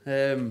good.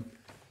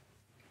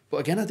 But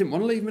again, I didn't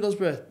want to leave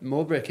Middlesbrough.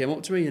 Mowbray came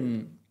up to me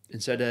and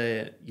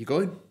said, "You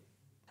going?"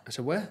 I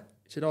said, "Where?"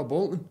 He said, "Oh,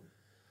 Bolton."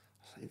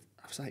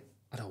 I was like,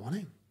 "I don't want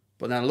him."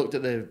 But then I looked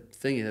at the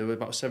thing. They were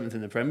about 7th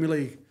in the Premier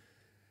League,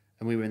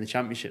 and we were in the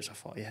Championships. I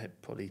thought, yeah,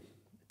 probably a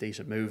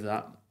decent move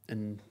that.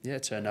 And yeah,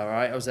 it turned out all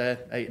right. I was there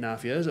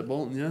 8.5 years at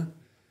Bolton. Yeah,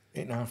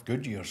 8.5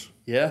 good years.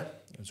 Yeah,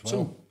 as well.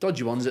 Some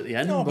dodgy ones at the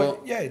end. No,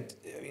 but yeah,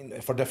 I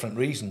mean, for different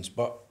reasons.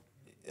 But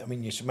I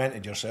mean, you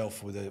cemented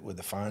yourself with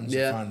the fans.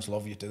 Yeah. The fans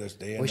love you to this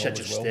day. I wish I'd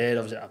just stayed.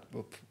 Obviously,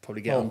 I'll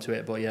probably get onto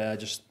it, but yeah, I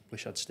just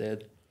wish I'd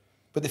stayed.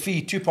 But the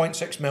fee,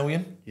 2.6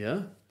 million.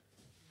 Yeah.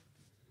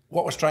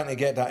 What was trying to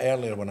get that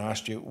earlier when I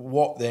asked you,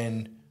 what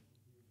then,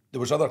 there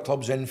was other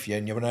clubs in for you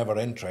and you were never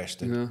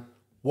interested. Yeah.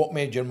 What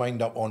made your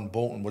mind up on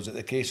Bolton? Was it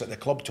the case that the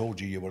club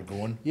told you were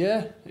going?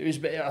 Yeah, it was.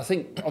 I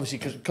think, obviously,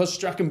 because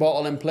Strachan bought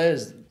all them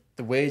players,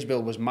 the wage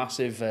bill was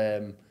massive.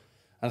 And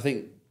I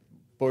think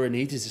Borough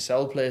needed to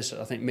sell players.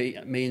 I think me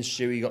and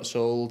Stewie got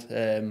sold.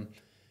 Gary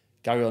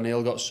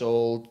O'Neill got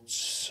sold.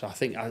 So I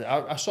think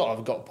I sort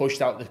of got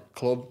pushed out the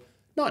club.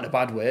 Not in a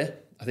bad way.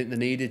 I think they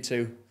needed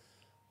to.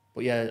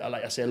 But yeah,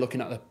 like I say,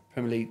 looking at the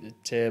Premier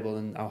League table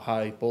and how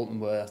high Bolton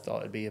were, I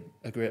thought it'd be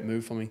a great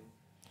move for me.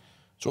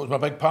 So it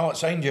was my big pal that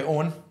signed you,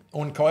 Owen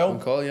Coyle? Owen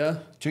Coyle, yeah.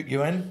 Took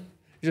you in?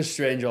 He's a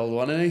strange old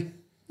one, isn't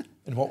he?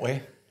 In what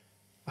way?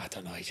 I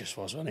don't know, he just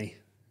was, wasn't he?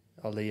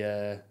 All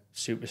the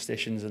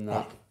superstitions and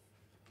that.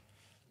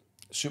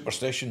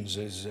 Superstitions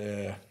is...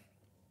 I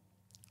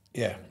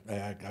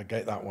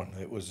get that one.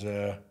 It was...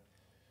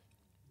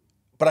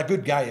 but a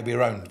good guy to be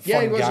around. Fun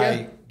Yeah, he was, guy.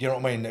 yeah. Do you know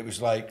what I mean? It was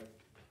like...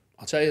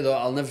 I'll tell you though,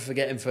 I'll never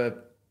forget him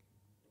for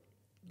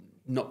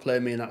not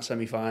playing me in that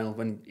semi-final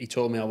when he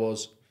told me I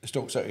was.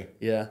 Stoke City?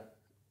 Yeah.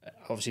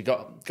 Obviously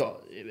got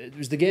it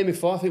was the game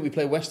before. I think we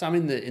played West Ham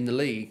in the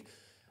league,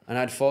 and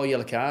I had 4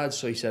 yellow cards.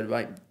 So he said,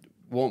 "Right,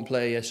 won't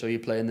play you, so you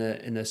play in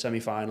the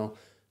semi-final." I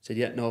said,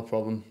 "Yeah, no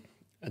problem."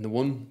 And they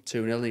won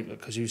 2-0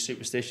 because he was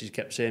superstitious. He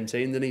kept saying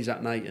team, didn't he,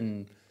 that night?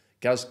 And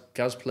Gaz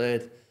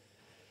played,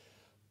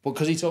 but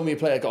because he told me to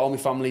play, I got all my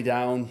family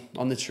down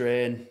on the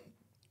train.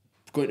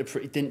 He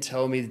didn't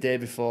tell me the day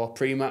before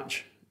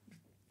pre-match.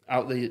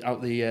 Out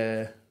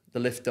the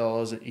lift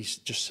doors, he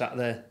just sat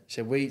there. He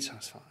said, "Wait," I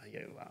was like,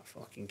 "You are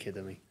fucking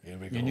kidding me." Here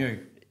we go. You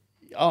knew?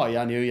 Oh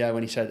yeah, I knew. Yeah,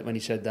 when he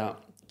said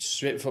that,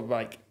 straight for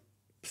like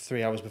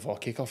 3 hours before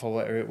kickoff or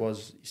whatever it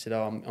was, he said,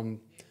 "Oh, I'm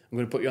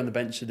going to put you on the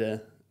bench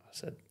today." I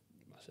said,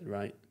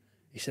 "Right."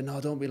 He said,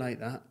 "No, don't be like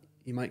that.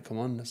 You might come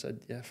on." I said,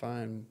 "Yeah,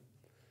 fine."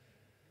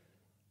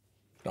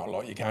 Not a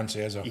lot you can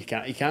say, is there? You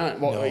can't.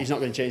 What? No. He's not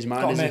going to change his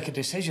mind. Got to make a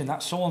decision.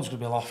 That someone's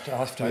going to be left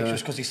out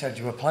just because he said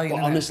you were playing.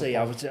 But honestly,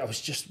 I was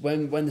just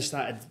when they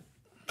started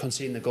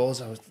conceding the goals,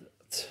 I was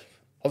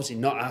obviously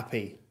not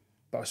happy.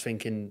 But I was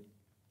thinking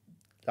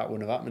that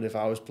wouldn't have happened if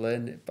I was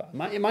playing. But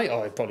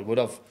it probably would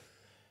have.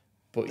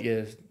 But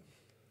yeah,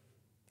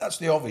 that's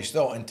the obvious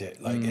thought, isn't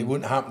it? Like it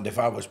wouldn't happen if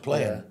I was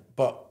playing. Yeah.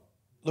 But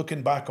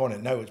looking back on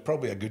it now, it's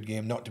probably a good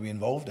game not to be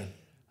involved in.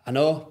 I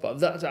know,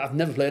 but I've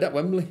never played at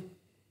Wembley.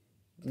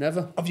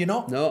 Never. Have you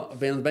not? No, I've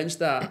been on the bench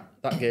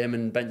that game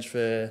and bench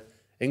for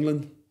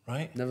England.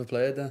 Right. Never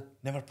played there.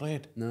 Never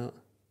played? No.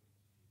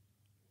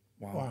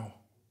 Wow.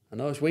 I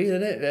know, it's weird,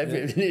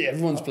 isn't it?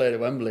 Everyone's played at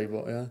Wembley,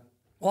 but yeah.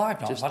 Well,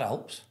 I've not. That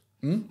helps.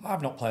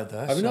 I've not played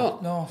there. Have you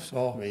not? No.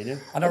 So really?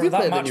 I never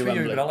that match for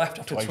you, but I left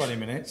after 20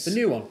 minutes. The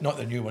new one? Not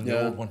the new one,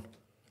 the old one.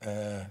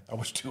 I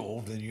was too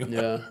old, the new one.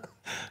 Yeah.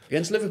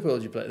 Against Liverpool,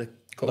 did you play the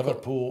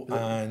Liverpool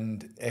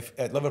and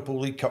at Liverpool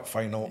League Cup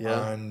final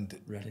and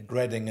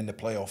Reading in the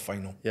playoff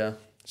final. Yeah.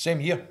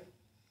 Same year.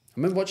 I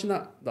remember watching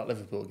that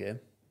Liverpool game.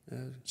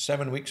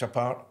 7 weeks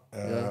apart.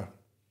 And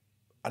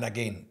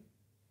again,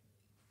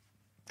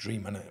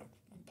 dream, innit?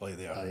 Play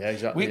there. Oh, yeah,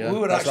 exactly. We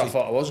were That's actually, what I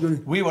thought I was going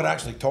to. We were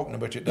actually talking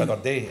about it the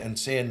other day and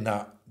saying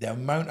that the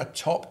amount of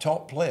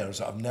top players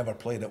that have never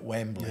played at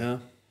Wembley. Yeah.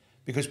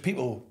 Because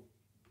people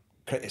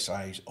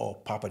criticise,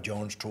 Papa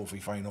John's trophy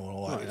final and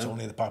all that. It's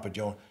only the Papa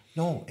John.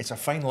 No, it's a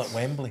final at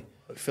Wembley.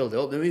 It filled it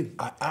up, didn't we?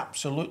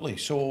 Absolutely.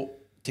 So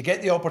to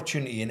get the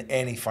opportunity in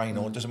any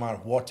final, it doesn't matter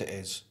what it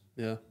is.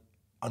 Yeah.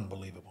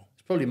 Unbelievable.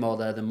 It's probably more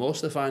there than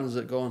most of the finals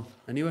that go on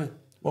anyway.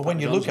 Well, when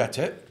you look at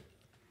it,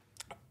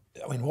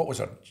 I mean, what was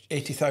there?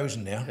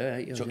 80,000 there. Yeah,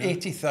 80, so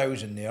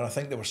 80,000 there. I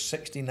think there were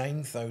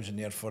 69,000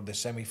 there for the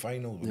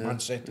semi-final with Man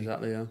City.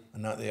 Exactly, yeah.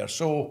 And that there.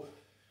 So,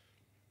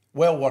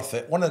 well worth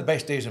it. One of the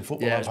best days in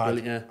football I've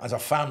had as a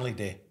family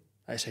day.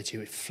 I say to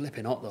you, it's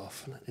flipping hot though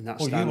in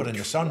that stand. Oh, you were in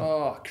the sun.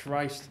 Oh,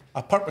 Christ.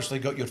 I purposely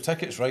got your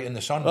tickets right in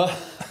the sun.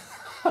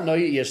 I know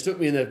you stuck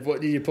me in the...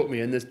 What did you put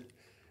me in? The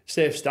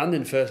safe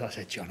standing first. I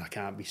said, John, I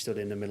can't be stood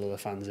in the middle of the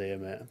fans here,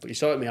 mate. But you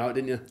sorted me out,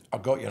 didn't you? I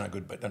got you in a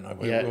good bit, didn't I?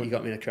 Yeah, you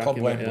got me in a cracking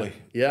Club Wembley.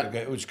 Yeah.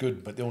 It was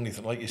good, but the only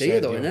thing, like you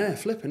said... though, in there,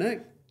 flipping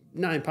heck.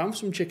 £9 for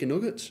some chicken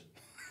nuggets.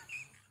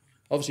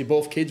 Obviously,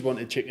 both kids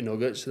wanted chicken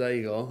nuggets, so there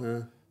you go.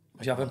 Yeah.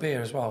 Did you have a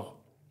beer as well?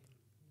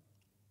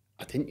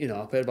 I didn't, you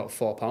know, I paid about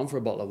 £4 for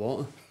a bottle of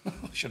water.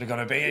 Should have got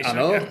a beer, I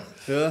know, you?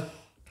 yeah.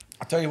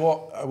 I tell you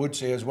what, I would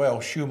say as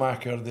well,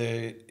 Schumacher,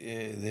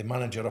 the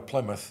manager of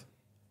Plymouth,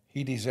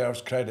 he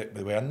deserves credit, by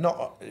the way.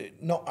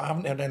 I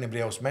haven't heard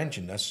anybody else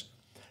mention this.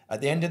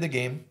 At the end of the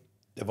game,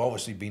 they've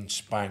obviously been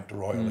spanked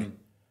royally.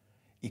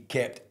 He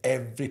kept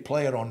every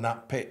player on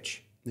that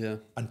pitch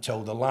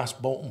until the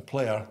last Bolton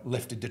player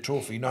lifted the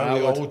trophy. Now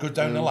they all go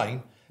down the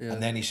line,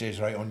 and then he says,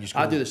 right, on you go.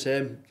 I do the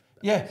same.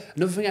 Yeah.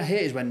 Another thing I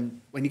hate is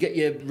when you get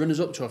your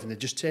runners-up trophy and they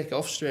just take it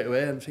off straight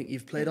away and think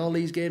you've played all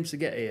these games to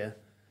get here.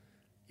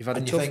 You've had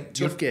a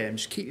tough game.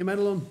 Just keep your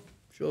medal on.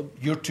 Sure.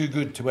 You're too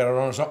good to wear a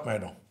runners-up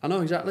medal. I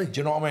know, exactly. Do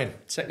you know what I mean?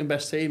 Second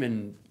best team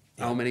in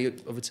how many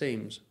other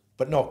teams?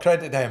 But no,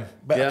 credit them.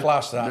 Bit of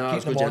class to that. No,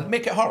 keep them on.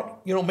 Make it hurt.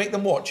 You know, make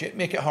them watch it.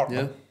 Make it hurt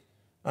them.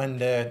 And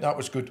that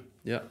was good.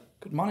 Yeah.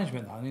 Good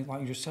management, that.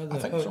 Like you just said, I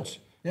think so.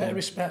 Yeah. Bit of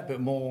respect,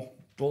 but more,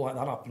 don't let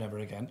that happen ever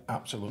again.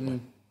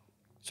 Absolutely.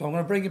 So I'm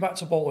going to bring you back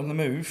to Bolton, the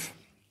move.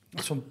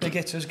 Some big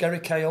hitters, Gary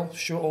Cahill,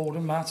 Stuart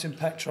Oldham, Martin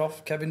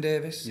Petrov, Kevin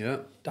Davis. Yeah.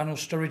 Daniel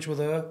Sturridge were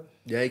there.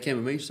 Yeah, he came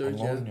with me, Sturridge,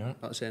 Alone,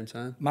 at the same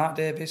time. Mark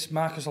Davis,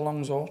 Marcus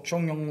Alonso,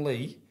 Chung Young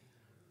Lee.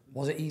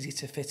 Was it easy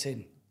to fit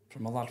in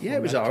from a lad from Yeah,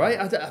 it was all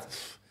right. You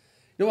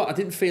know what? I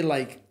didn't feel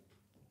like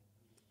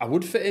I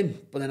would fit in,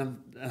 but then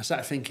I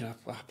started thinking,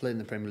 I played in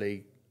the Premier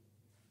League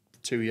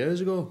 2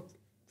 years ago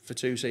for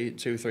 3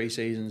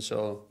 seasons,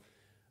 so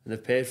and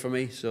they've paid for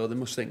me, so they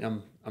must think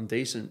I'm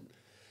decent.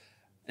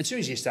 As soon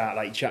as you start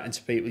like chatting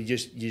to people, you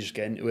just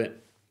get into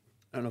it.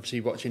 And obviously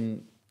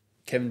watching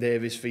Kevin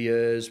Davis for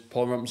years,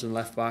 Paul Robinson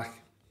left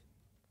back,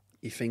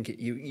 you think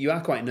you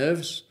are quite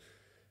nervous.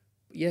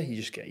 But yeah, you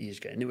just get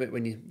into it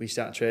when we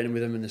start training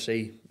with them and they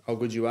see how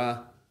good you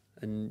are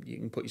and you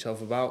can put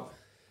yourself about.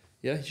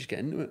 Yeah, you just get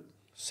into it.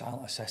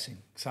 Silent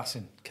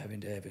assassin, Kevin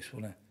Davis,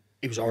 wasn't it?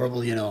 It was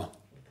horrible, you know.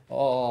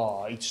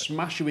 Oh, he'd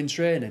smash you in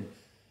training,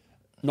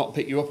 not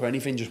pick you up or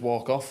anything, just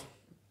walk off.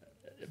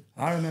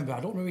 I remember, I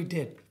don't know who he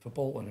did for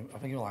Bolton. I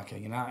think he was like a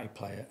United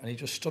player, and he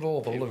just stood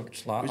over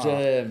Lutz like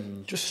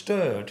that. Just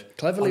stirred.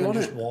 Cleverly, and then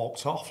wasn't just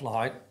walked off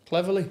like.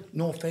 Cleverly.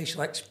 No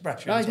facial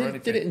expressions I or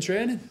anything. did it in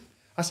training.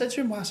 I said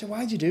to him,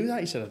 why'd you do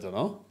that? He said, I don't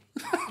know.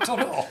 I don't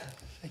know.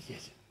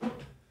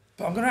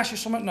 But I'm going to ask you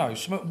something now,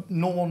 something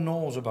no one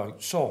knows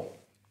about. So,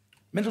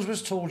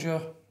 Middlesbrough's told you,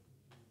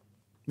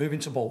 moving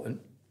to Bolton.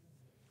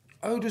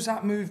 How does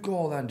that move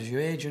go then? Does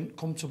your agent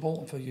come to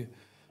Bolton for you?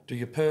 Do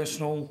your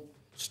personal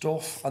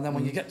stuff? And then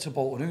when you get to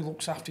Bolton, who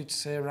looks after you to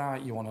say,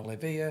 right, you want to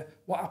live here?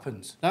 What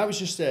happens? No, it was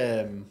just,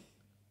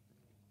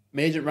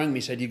 my agent rang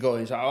me, said, you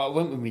go. So I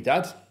went with my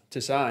dad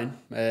to sign.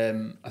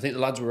 I think the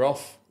lads were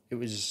off. It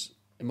must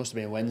have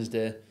been a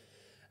Wednesday.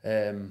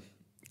 A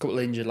couple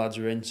of injured lads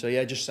were in. So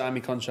yeah, just signed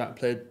my contract,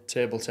 played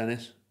table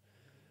tennis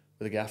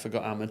with a gaffer,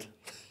 got hammered.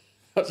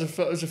 That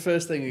was the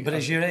first thing. But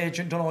is your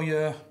agent done all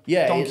your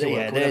donkey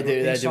work?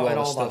 They do all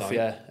the stuff, that,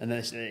 yeah. And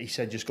then he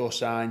said, just go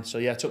sign. So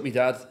yeah, I took my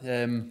dad.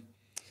 And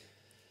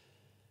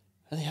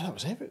yeah,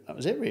 that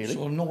was it really.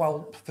 So no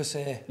help for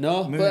say.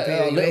 No,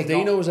 but little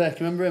Dino was there.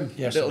 Can you remember him?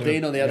 Yes, little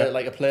Dino. They had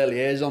a player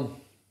liaison.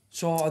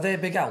 So are they a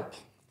big help?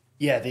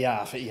 Yeah, they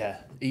are.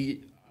 Yeah,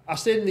 I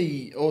stayed in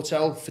the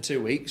hotel for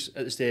 2 weeks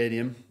at the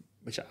stadium,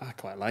 which I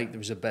quite liked. There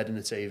was a bed and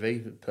a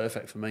TV,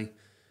 perfect for me.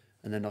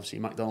 And then obviously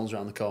McDonald's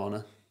around the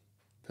corner,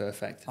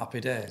 perfect. Happy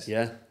days.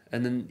 Yeah,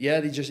 and then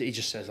he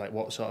just says like,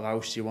 what sort of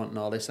house do you want and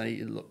all this.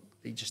 And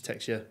he just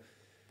takes you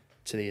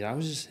to these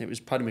houses. It was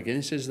Paddy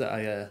McGuinness's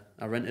that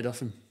I rented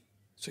off him.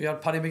 So you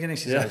had Paddy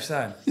McGuinness's house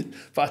then?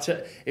 But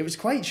it was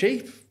quite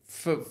cheap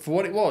for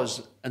what it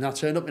was. And I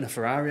turned up in a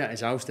Ferrari at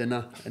his house, didn't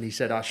I? And he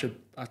said, I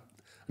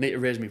need to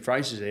raise my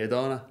prices here,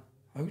 don't I?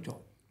 Hold on.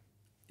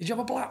 Did you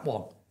have a black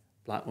one?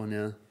 Black one,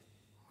 yeah.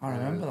 I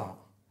remember that. I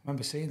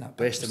remember seeing that.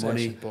 Waste of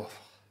money, but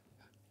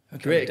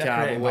great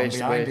car, but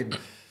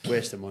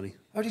waste of money.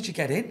 How did you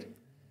get in?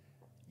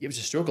 It was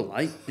a struggle,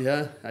 like,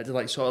 yeah. I had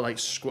to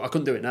squat. I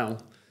couldn't do it now.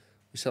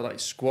 You said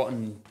like squat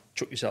and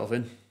chuck yourself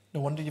in. No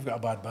wonder you've got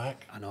a bad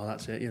back. I know,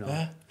 that's it, you know.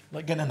 Yeah,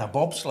 like getting in a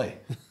bobsleigh.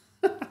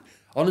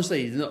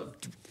 Honestly,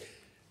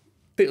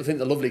 people think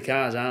they're lovely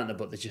cars, aren't they?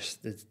 But they're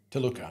just... To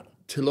look at.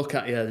 To look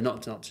at, yeah. They're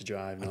not to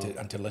drive, no.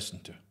 And to listen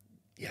to.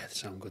 Yeah, they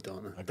sound good,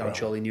 don't they? Down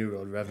Charlie New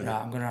Road, revving.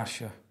 Yeah, I'm going to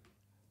ask you.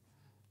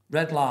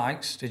 Red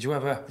lights, did you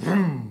ever...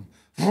 vroom,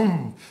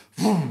 vroom,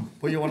 vroom?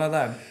 Were you one of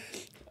them?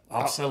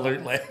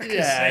 Absolutely.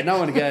 Yeah,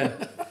 now and again.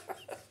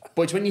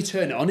 But it's when you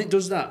turn it on, it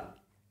does that.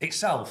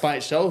 Itself? By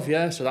itself,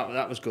 yeah. So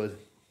that was good.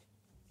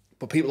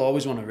 But people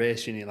always want to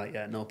race you and you're like,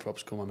 yeah, no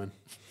props, come on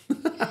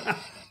then.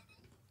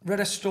 Read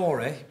a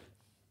story,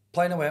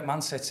 playing away at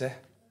Man City.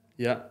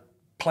 Yeah.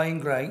 Playing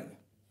great.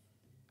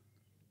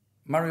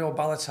 Mario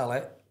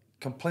Balotelli,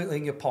 completely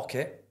in your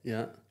pocket.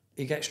 Yeah.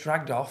 He gets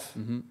dragged off.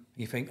 Mm-hmm.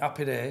 You think,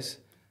 happy days.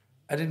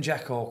 Edin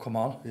Dzeko come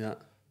on. Yeah.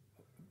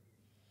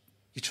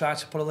 You try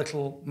to put a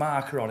little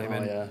marker on him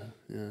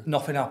and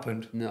nothing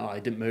happened. No, I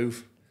didn't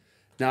move.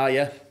 Nah,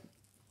 yeah.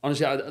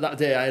 Honestly, that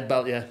day I had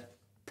about,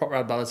 proper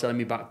had Balotelli in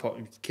my back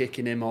pocket,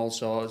 kicking him all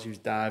sorts. He was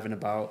diving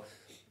about.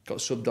 Got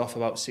subbed off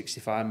about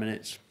 65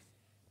 minutes.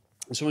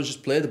 And someone's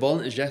just played the ball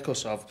into Dzeko,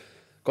 so I've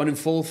gone in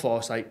full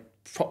force, like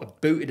proper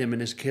booted him in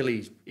his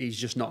Achilles. He's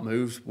just not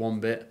moved one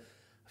bit.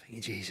 I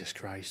think, Jesus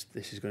Christ,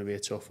 this is going to be a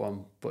tough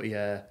one. But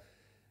yeah,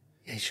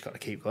 you just got to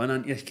keep going,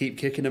 and you keep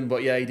kicking him.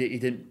 But yeah, he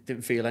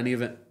didn't feel any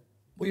of it.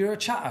 Well, you're a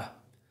chatter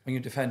when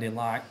you're defending,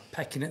 like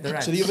pecking at the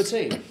reds. To the other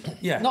team?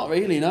 Yeah. Not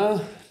really,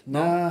 no.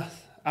 Nah.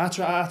 I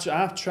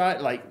try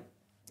like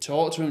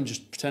talk to him,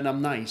 just pretend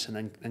I'm nice,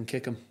 and then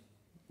kick him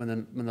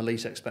when they're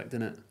least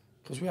expecting it.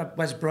 Because we had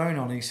Wes Brown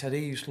on, he said he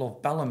used to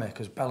love Bellamy,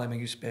 because Bellamy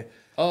used to be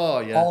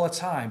all the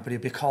time, but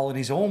he'd be calling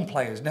his own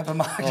players, never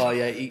mind. Oh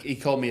yeah, he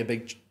called me a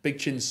big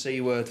chin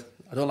C word.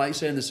 I don't like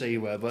saying the C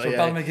word, but so yeah.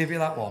 Bellamy give you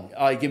that one?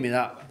 Oh, he give me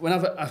that. When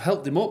I've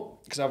helped him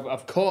up, because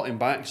I've caught him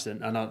by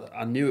accident, and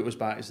I knew it was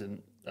by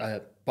accident,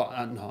 but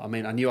I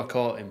knew I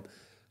caught him,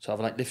 so I've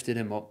like lifted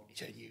him up. He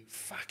said, "You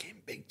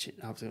fucking big chin."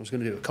 I was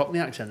going to do a Cockney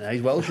accent there.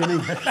 He's Welsh, isn't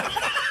he?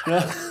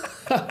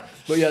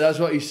 But yeah, that's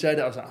what he said.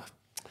 I was like,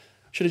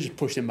 should have just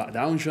pushed him back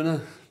down,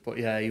 shouldn't I? But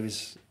yeah, he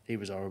was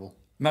horrible.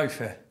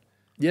 Murphy.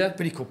 Yeah.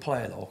 But he could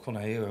play though,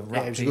 couldn't he? He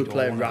was a good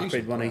player,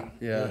 rapid, wasn't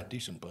he? Yeah,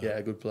 decent player. Yeah,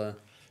 a good player.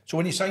 So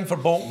when you signed for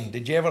Bolton,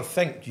 did you ever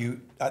think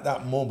at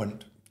that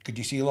moment, could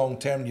you see long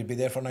term you'd be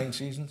there for 9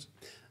 seasons?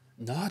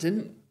 No, I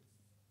didn't.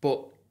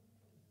 But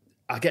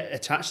I get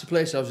attached to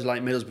places. Obviously,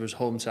 like Middlesbrough's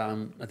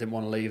hometown, I didn't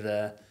want to leave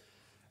there.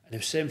 And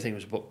the same thing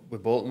was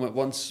with Bolton.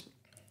 Once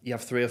you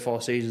have 3 or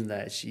 4 seasons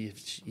there,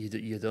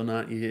 you're done,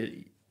 aren't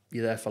you?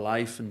 You're there for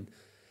life. And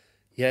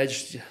yeah, I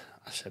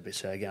said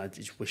it again, I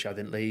just wish I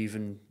didn't leave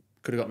and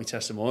could have got me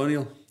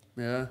testimonial.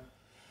 Yeah.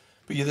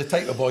 But you're the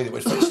type of boy that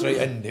would fit straight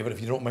in, David,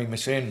 if you don't mind me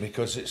saying,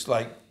 because it's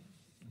like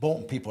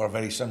Bolton people are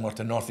very similar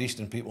to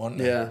northeastern people, aren't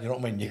they? Yeah. You know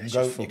what I mean? You can It's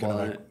go just out, you can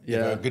football, have innit? you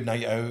know, a good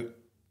night out,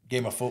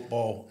 game of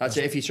football. That's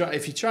it.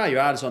 If you try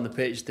your hardest on the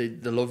pitch, they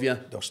love you.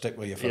 They'll stick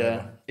with you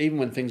forever. Yeah. Even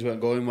when things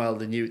weren't going well,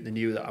 they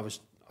knew that I was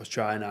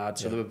trying hard.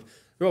 So they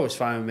were always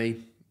fine with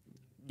me.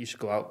 Used to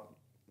go out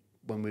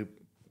when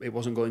it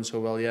wasn't going so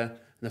well, yeah.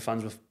 And the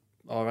fans were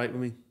all right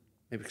with me.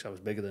 Maybe because I was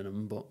bigger than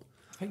them, but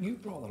I think you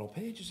brought that up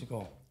ages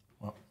ago.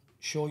 What?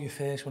 Show your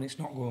face when it's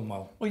not going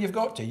well. Well, you've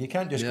got to. You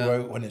can't just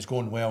go out when it's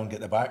going well and get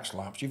the back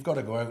slaps. You've got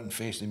to go out and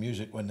face the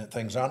music when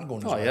things aren't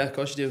going as well. Oh yeah, of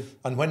course you do.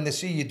 And when they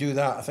see you do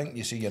that, I think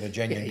you see you're a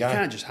genuine guy. You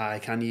can't just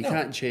hide, can you? You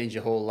can't change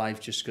your whole life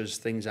just because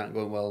things aren't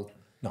going well.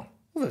 No.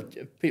 Well,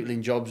 people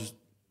in jobs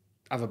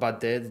have a bad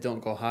day, they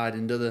don't go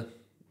hiding, do they?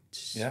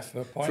 Yeah,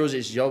 fair point. For us,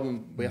 it's a job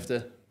and we have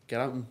to get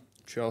out and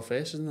show our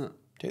face, isn't it?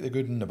 Take the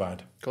good and the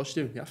bad. Of course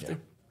you do, you have to.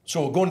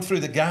 So going through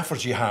the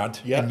gaffers you had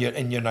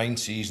in your 9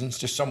 seasons,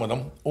 just some of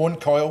them: Owen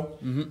Coyle,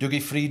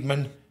 Dougie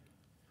Friedman,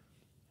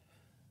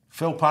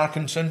 Phil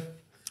Parkinson,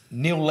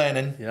 Neil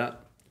Lennon. Yeah.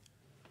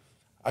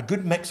 A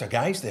good mix of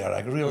guys there.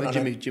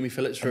 Jimmy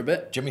Phillips for a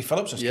bit. Jimmy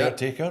Phillips is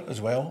caretaker as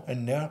well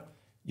in there.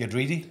 You had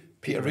Reedy,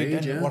 Peter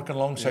Reid, working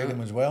alongside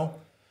him as well.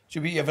 So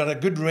you've had a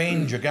good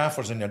range of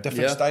gaffers in there,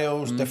 different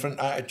styles, different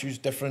attitudes,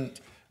 different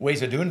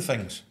ways of doing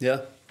things.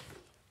 Yeah.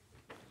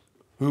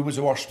 Who was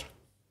the worst?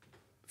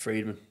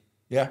 Friedman.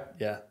 Yeah?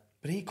 Yeah.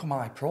 But he come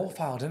high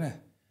profile, didn't he?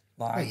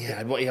 Like, he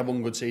had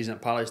one good season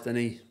at Palace, didn't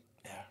he?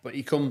 Yeah. But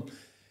he come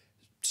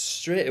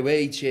straight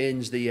away. He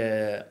changed the,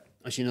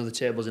 as you know, the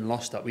tables in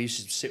Lostock. We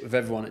used to sit with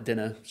everyone at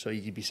dinner, so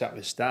you'd be sat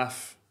with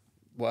staff,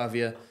 whatever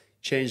you.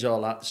 Changed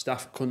all that. The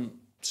staff couldn't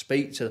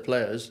speak to the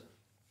players,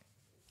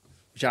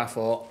 which I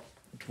thought,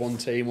 one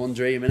team, one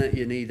dream, innit?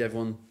 You need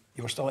everyone.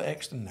 You were still at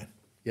Exton then?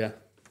 Yeah.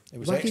 It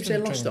was I keep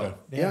saying Exton Lostock.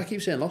 Yeah, I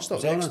keep saying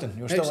Lostock. It was Exton.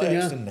 You were still at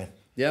Exton then?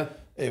 Yeah.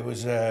 It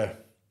was, and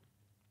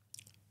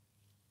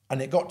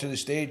it got to the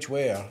stage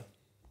where,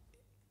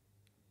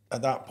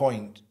 at that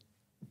point,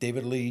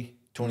 David Lee,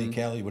 Tony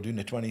Kelly were doing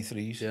the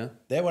 23s. Yeah.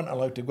 They weren't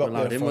allowed to go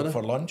up there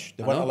for lunch.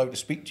 They weren't know. allowed to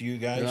speak to you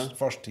guys,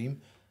 first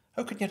team.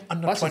 How could you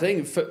under That's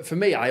 20? the thing. For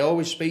me, I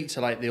always speak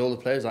to like the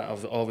older players. Like I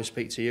always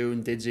speak to you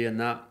and Didsy and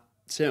that.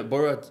 Same at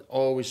Borough, I'd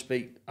always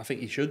speak. I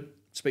think you should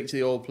speak to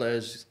the old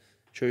players,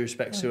 show your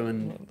respect to them.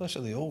 And Those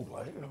are the old,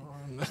 like.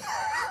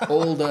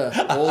 older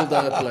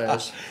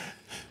players.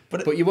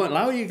 But you weren't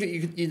allowed. You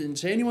didn't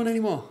see anyone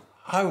anymore.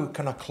 How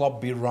can a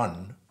club be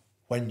run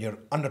when your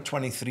under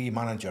 23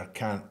 manager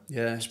can't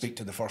speak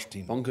to the first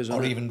team, bonkers,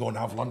 or even go and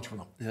have lunch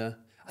with them? Yeah,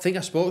 I think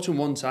I spoke to him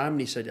one time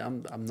and he said,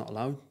 "I'm not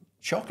allowed.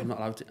 Shocking.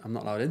 I'm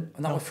not allowed in."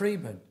 And that was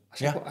Friedman.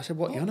 I said,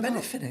 what you on about?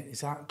 benefit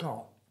is that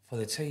got for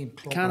the team?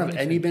 Club Can't have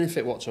any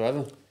benefit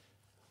whatsoever.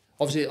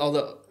 Obviously, all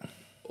the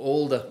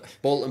older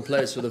Bolton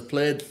players, so they've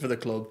played for the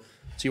club.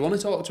 So you want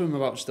to talk to him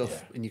about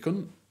stuff, and you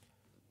couldn't.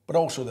 But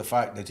also the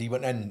fact that he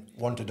went in,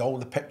 wanted all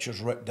the pictures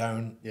ripped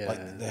down, Yeah.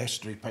 like the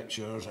history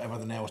pictures,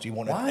 everything else. He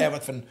wanted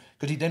everything,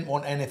 because he didn't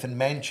want anything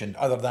mentioned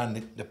other than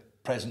the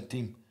present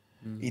team.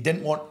 He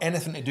didn't want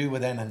anything to do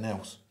with anything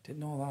else.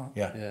 Didn't know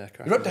that. Yeah.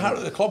 He ripped the heart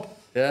of the club.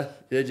 Yeah,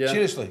 did you?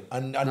 Seriously.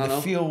 And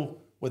the feel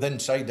with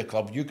inside the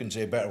club, you can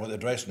say better what the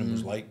dressing room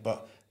was like,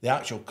 but the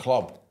actual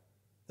club,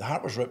 the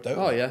heart was ripped out.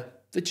 Oh, yeah.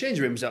 The change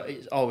room's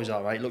it's always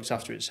all right. It looks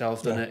after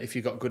itself, doesn't it? If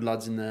you've got good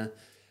lads in there.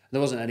 There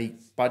wasn't any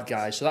bad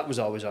guys, so that was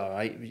always all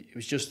right. It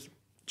was just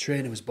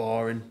training was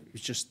boring. It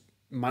was just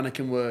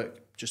mannequin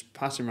work, just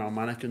passing around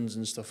mannequins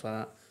and stuff like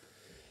that.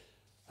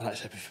 And like I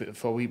said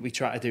before, we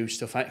try to do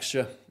stuff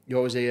extra. You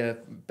always hear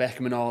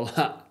Beckham and all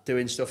that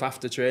doing stuff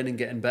after training,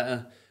 getting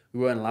better. We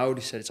weren't allowed.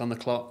 He said it's on the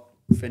clock,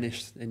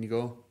 finished, in you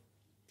go.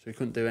 So we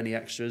couldn't do any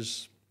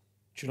extras.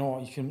 Do you know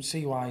what? You can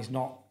see why he's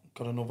not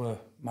got another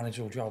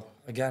managerial job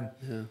again.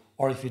 Yeah.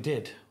 Or if he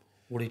did,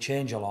 would he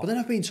change a lot? But then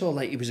I've been told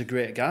like he was a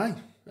great guy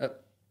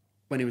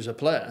when he was a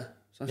player.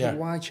 So I think,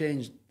 why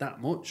change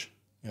that much?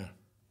 Yeah.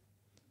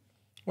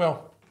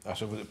 Well,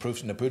 that's what the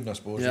proof's in the pudding, I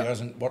suppose. Yeah. He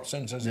hasn't worked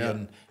since, has he?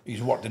 And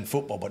he's worked in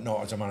football, but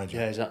not as a manager.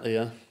 Yeah, exactly,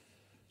 yeah.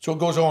 So it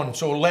goes on.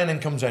 So Lennon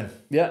comes in.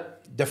 Yeah.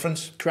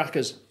 Difference?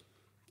 Crackers.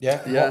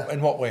 Yeah? Yeah.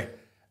 In what way?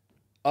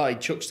 Oh,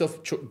 he'd chuck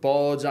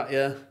boards at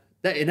you.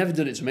 He never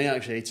did it to me,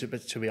 actually, to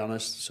be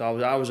honest. So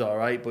I was all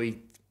right, but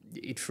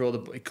he'd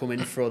come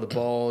in, throw the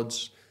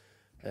boards.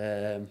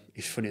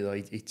 It's funny, though.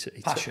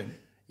 Passion.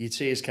 You'd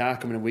see his car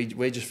coming in.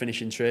 We're just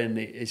finishing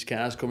training. His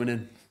car's coming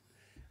in.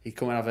 He'd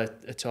come and have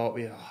a talk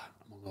with you. Oh,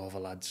 I'm hungover,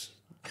 lads.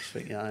 I just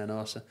think, yeah, I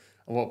know. So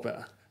I walked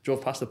better.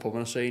 Drove past the pub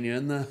and I seen you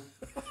in there.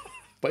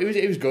 But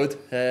it was good.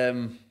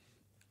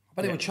 I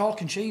bet he were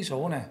chalk and cheese, though,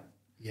 wasn't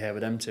he? Yeah,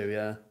 with them two,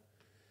 yeah.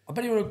 I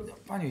bet he were.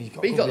 I knew he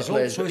got. But he got the results,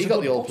 players. so He he's a got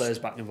good the old boss. players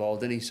back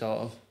involved, didn't he? Sort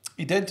of.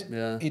 He did.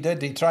 Yeah. He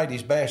did. He tried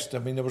his best. I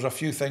mean, there was a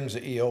few things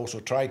that he also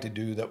tried to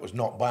do that was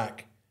not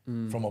back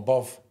from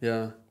above.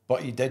 Yeah.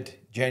 But he did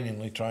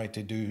genuinely try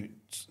to do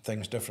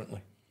things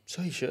differently.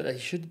 So he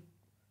should.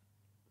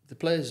 The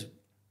players,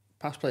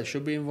 past players,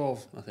 should be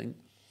involved. I think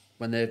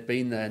when they've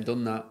been there and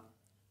done that,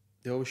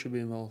 they always should be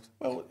involved.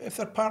 Well, if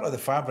they're part of the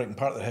fabric and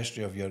part of the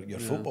history of your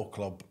football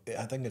club,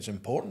 I think it's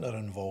important they're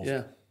involved.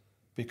 Yeah.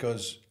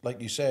 Because,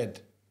 like you said,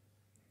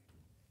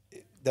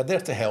 they're there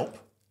to help,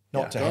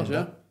 not to hinder.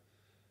 Yeah.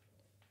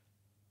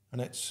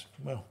 And it's,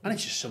 well... And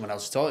it's just someone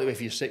else to talk to.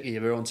 If you're sick of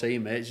your own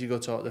teammates, you go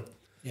talk to.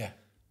 Yeah.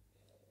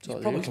 You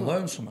probably can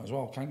learn something as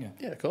well, can't you?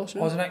 Yeah, of course.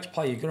 Yeah. Well, as an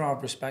ex-player, you're going to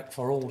have respect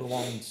for older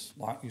ones.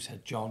 Like you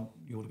said, John,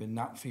 you would have been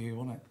that for you,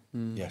 wouldn't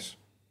it? Yes.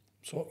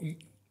 So you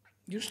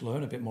just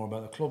learn a bit more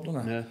about the club,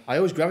 don't you? Yeah. I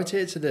always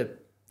gravitated to the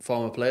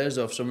former players,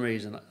 though, for some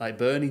reason. Like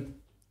Bernie,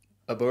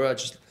 at Borough, I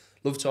just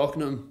love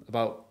talking to him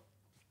about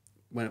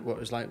what it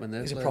was like when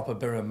they He's played. a proper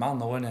Borough man,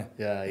 though, isn't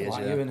he? Yeah, he is,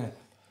 like yeah. you, isn't he?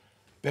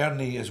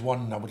 Bernie is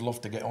one I would love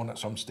to get on at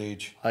some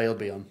stage. He'll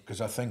be on. Because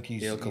I think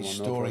his He'll come on, no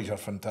stories problem. are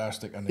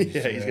fantastic. And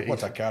he's,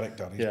 what a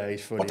character.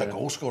 He's funny. What a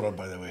goal scorer,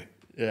 by the way.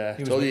 Yeah,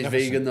 He was told you he's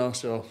magnificent. vegan, though,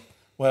 so...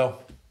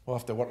 Well, we'll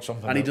have to work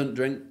something And he out. doesn't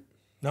drink.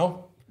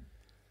 No?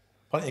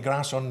 Plenty of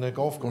grass on the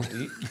golf course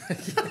to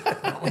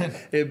eat.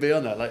 He'd be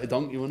on that like a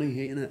donkey, wouldn't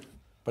he, eating it?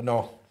 But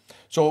no.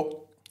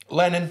 So,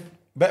 Lennon,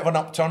 bit of an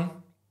upturn.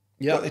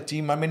 Yeah. Got the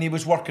team. I mean, he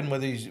was working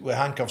with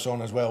handcuffs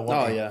on as well.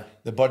 wasn't he? yeah.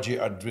 The budget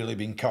had really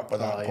been cut by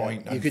that Oh, yeah.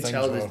 point. You and could things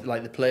tell were-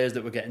 the players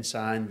that were getting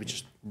signed were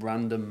just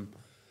random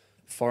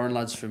foreign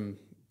lads from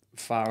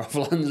far off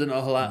lands and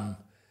all that,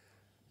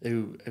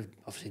 who have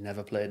obviously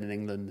never played in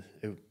England.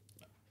 Who,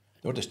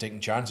 they were just taking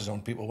chances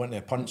on people, weren't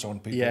they? Punts on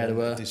people Yeah, they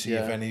were, to see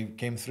if yeah. any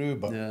came through.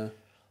 But yeah,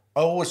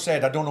 I always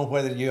said, I don't know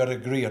whether you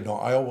agree or not,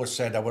 I always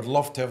said I would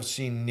love to have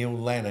seen Neil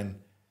Lennon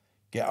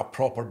get a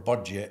proper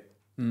budget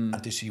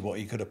and to see what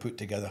he could have put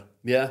together,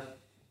 yeah,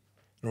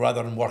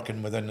 rather than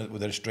working with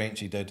the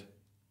restraints he did.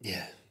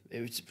 yeah.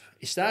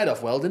 He started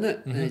off well, didn't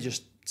it? And he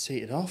just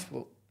seated off.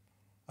 But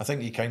I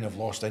think he kind of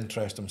lost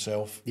interest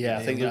himself. yeah,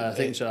 I think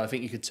It so. I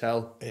think you could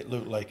tell. It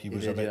looked like he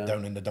was did, a bit yeah.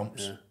 down in the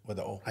dumps with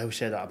it all. I always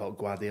say that about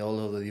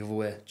Guardiola the other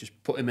way.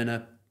 Just put him in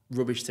a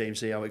rubbish team,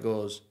 see how it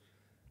goes.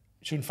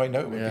 Soon find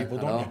out with Yeah, people,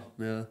 I don't know,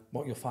 you? Yeah.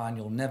 What you'll find,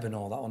 you'll never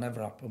know. That will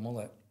never happen, will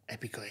it?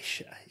 Because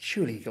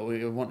surely he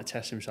would want to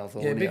test himself.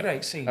 Yeah, it'd be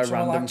great seeing a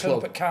someone random like turn up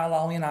club. at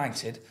Carlisle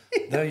United.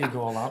 There you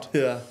go, lad.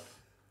 Yeah,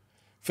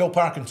 Phil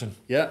Parkinson,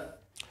 yeah.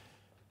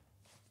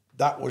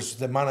 that was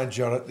the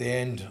manager at the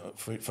end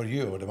for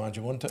you, I would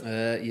imagine, wasn't it?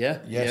 Yeah, Yes.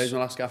 yeah, he was my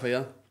last gaffer,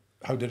 yeah.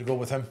 How did it go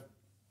with him?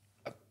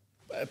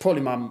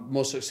 Probably my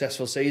most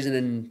successful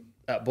season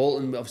at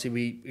Bolton. Obviously,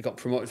 we got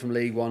promoted from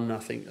League One. I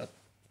think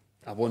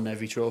I won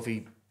every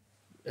trophy.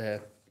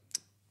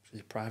 Is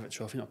it private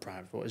trophy? Not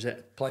private, what is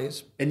it?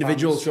 Players.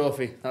 Individual fans.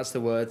 trophy, that's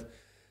the word.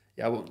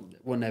 Yeah, I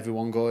won every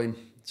one going.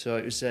 So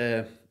it was,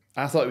 I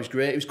thought it was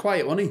great. It was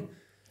quiet, wasn't he?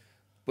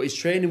 But his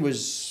training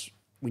was,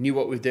 we knew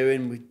what we were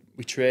doing.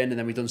 We trained and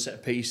then we done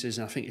set pieces.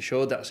 And I think it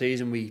showed that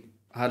season we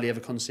hardly ever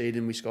conceded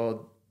and we scored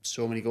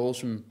so many goals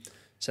from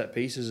set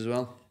pieces as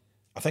well.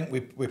 I think we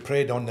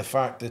preyed on the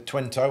fact that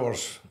Twin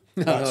Towers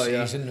that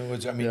season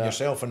was. I mean,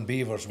 yourself and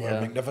Beavers were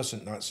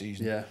magnificent that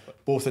season. Yeah,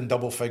 both in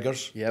double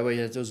figures. yeah. Well,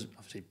 yeah. There was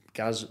obviously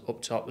Gaz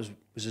up top was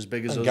as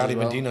big as And us Gary as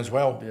well. Medina as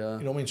well. Yeah.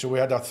 You know what I mean? So we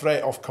had a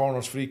threat off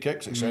corners, free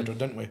kicks, etc.,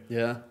 didn't we?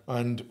 Yeah,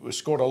 And we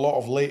scored a lot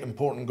of late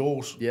important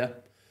goals. yeah.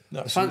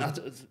 That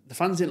The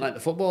fans didn't like the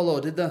football though,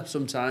 did they?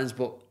 Sometimes,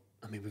 but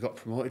I mean, we got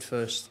promoted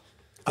first.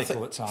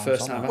 Fickle at times.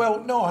 first aren't time. they?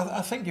 Well, no,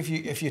 I think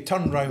if you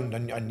turn round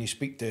and you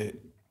speak to,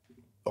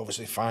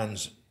 obviously,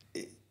 fans,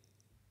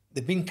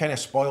 they've been kind of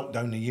spoilt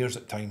down the years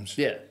at times.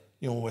 Yeah,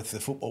 You know, with the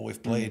football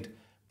we've played.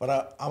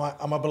 But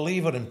I'm a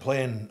believer in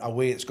playing a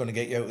way it's going to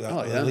get you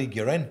out of the league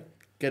you're in.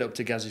 Get up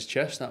to Gaz's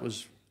chest. That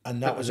was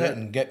it.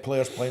 And get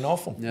players playing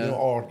off them. Yeah.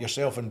 Or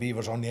yourself and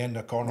Beavers on the end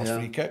of corners,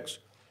 free kicks.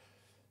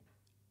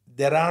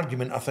 Their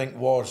argument, I think,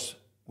 was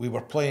we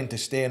were playing to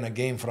stay in a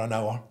game for an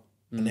hour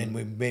and then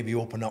we maybe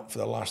open up for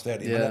the last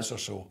 30 minutes or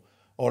so.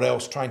 Or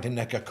else trying to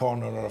nick a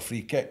corner or a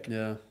free kick.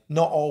 Yeah.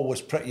 Not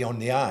always pretty on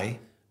the eye,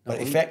 but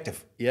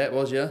effective. Yeah, it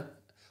was, yeah.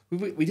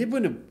 We did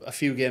win a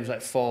few games like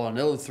 4-0 and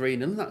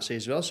 3-0 that season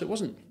as well, so it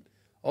wasn't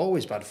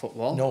always bad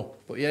football. No.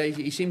 But yeah,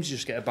 he seems to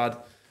just get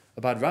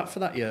a bad rap for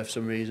that year for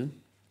some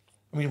reason.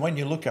 I mean, when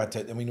you look at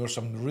it, I mean, there were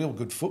some real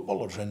good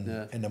footballers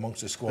in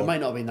amongst the squad. It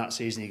might not have been that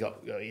season. He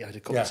had a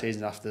couple of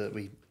seasons after that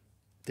we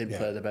didn't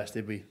play the best,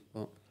 did we?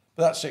 But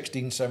that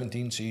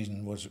 16-17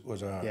 season was it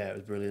was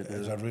brilliant. It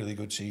was a really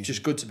good season.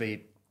 Just good to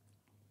be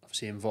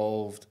obviously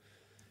involved.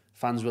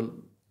 Fans were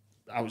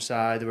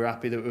outside. They were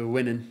happy that we were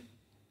winning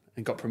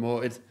and got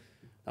promoted.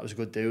 That was a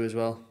good do as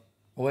well.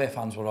 Away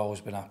fans would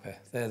always been happy.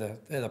 They're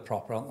the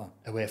proper, aren't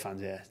they? Away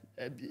fans, yeah.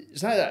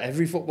 It's like that.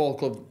 Every football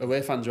club,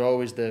 away fans are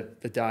always the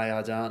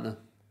diehards, aren't they?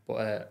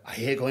 But I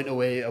hate going to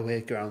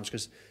away grounds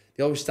because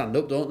they always stand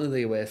up, don't they?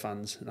 The away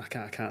fans, and I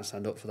can't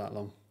stand up for that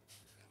long.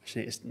 I just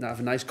need to have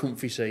a nice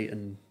comfy seat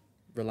and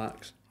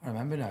relax. I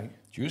remember now.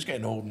 You're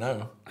getting old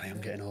now. I am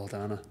getting old,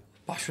 aren't I?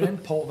 Bashford in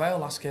Port Vale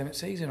last game of the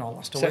season, or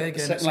last away game.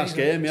 Second last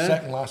game, yeah.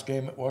 Second last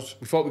game it was.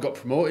 We thought we got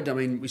promoted. I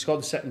mean, we scored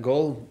the second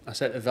goal. I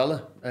said to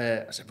Vella,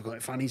 I said, we're going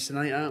to Fanny's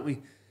tonight, aren't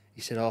we?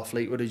 He said,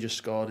 Fleetwood had just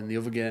scored in the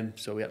other game,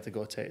 so we had to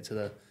go take it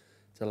to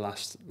the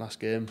last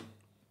game.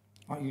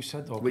 Like you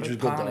said, though, which was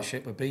good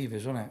partnership with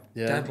Beavers, wasn't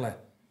it? Yeah.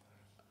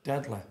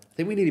 Deadly. I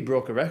think we nearly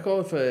broke a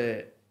record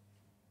for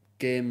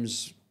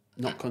games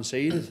not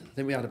conceded. I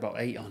think we had about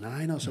 8 or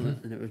 9 or something,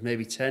 and it was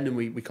maybe 10, and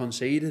we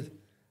conceded,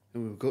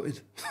 and we were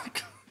gutted.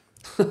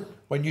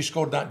 When you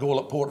scored that goal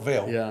at Port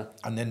Vale,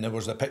 and then there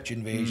was the pitch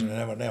invasion and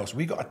everything else,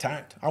 we got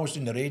attacked. I was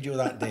doing the radio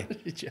that day.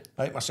 Did you?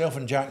 Like myself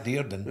and Jack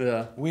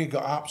Dearden, we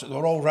got absolutely,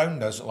 they were all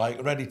round us,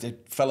 like ready to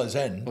fill us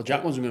in. Well,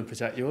 Jack wasn't going to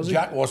protect you, was he?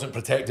 Jack wasn't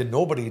protecting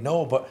nobody,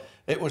 no, but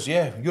it was,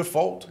 your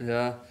fault.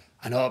 Yeah,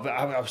 I know, but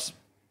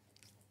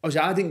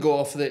I didn't go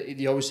off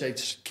you always say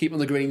just keep on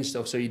the green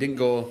stuff, so you didn't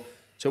go.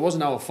 So it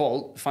wasn't our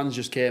fault. Fans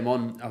just came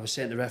on. I was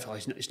saying to the ref,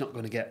 it's not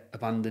going to get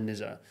abandoned,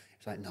 is it?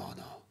 He's like, no.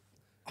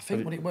 I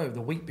think what it was,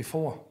 the week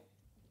before,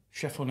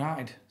 Sheffield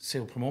United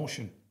sealed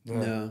promotion.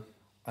 And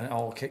it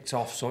all kicked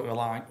off, so it was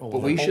like...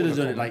 but we should have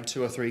done it like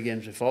 2 or 3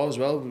 games before as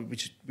well.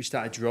 We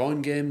started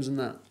drawing games and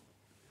that.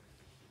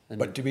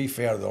 But to be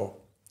fair, though,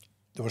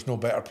 there was no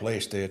better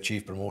place to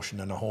achieve promotion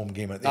than a home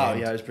game at the end.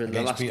 Oh, yeah, it was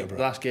brilliant. The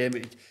last game,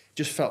 it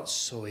just felt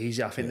so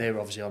easy. I think they were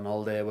obviously on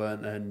holiday,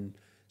 weren't they? And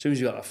as soon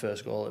as you got that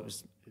first goal, it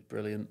was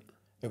brilliant.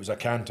 It was a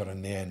canter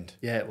in the end.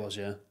 Yeah, it was,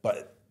 yeah.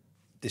 But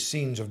the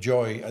scenes of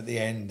joy at the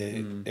end,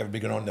 everybody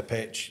going on the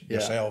pitch,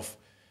 yourself,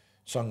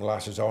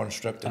 sunglasses on,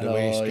 stripped to the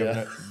waist,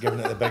 giving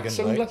it the big and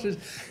sunglasses.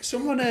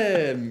 Someone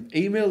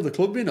emailed the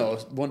club,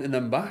 wanting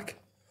them back.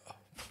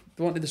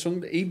 They wanted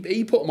the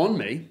he put them on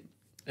me,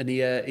 and he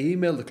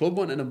emailed the club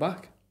wanting them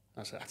back.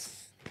 I said,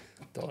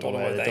 don't know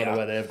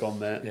where they've gone,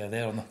 mate. Yeah,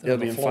 they'll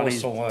be in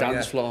Fanny's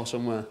dance floor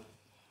somewhere.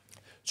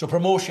 So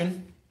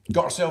promotion,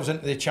 got ourselves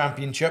into the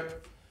championship,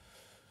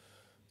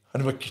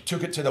 and we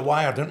took it to the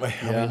wire, didn't we?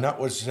 Yeah. I mean, that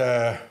was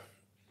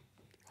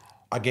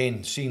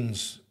again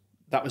scenes.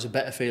 That was a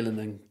better feeling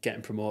than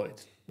getting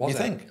promoted. You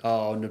think?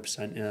 Oh,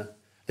 100%, yeah.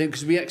 I think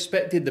because we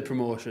expected the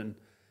promotion,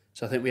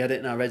 so I think we had it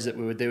in our heads that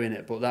we were doing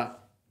it, but that,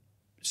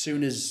 as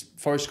soon as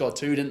Forest scored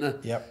 2, didn't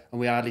they? Yep. And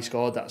we hardly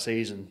scored that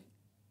season.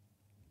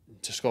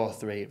 To score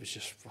 3, it was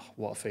just,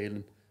 what a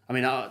feeling. I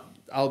mean,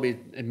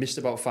 Albie missed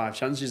about 5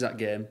 chances that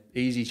game,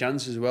 easy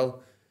chances as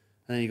well,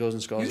 and then he goes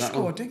and scores that one. You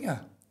scored, didn't you?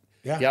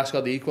 Yeah, I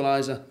scored the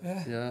equaliser.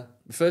 Yeah.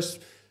 The first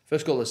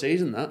goal of the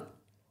season, that.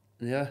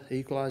 Yeah,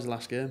 equalised the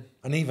last game.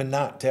 And even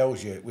that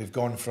tells you we've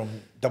gone from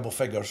double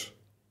figures.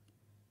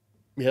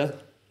 Yeah.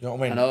 You know what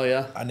I mean? I know,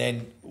 yeah. And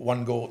then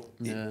 1 goal.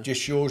 Yeah. It just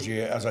shows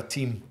you as a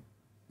team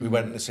we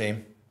weren't the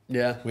same.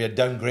 Yeah. We had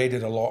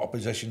downgraded a lot of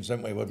positions,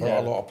 didn't we? We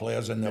brought a lot of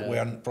players in that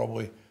weren't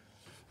probably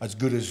as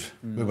good as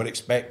we were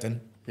expecting.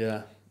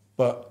 Yeah.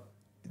 But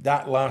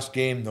that last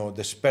game, though,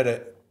 the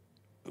spirit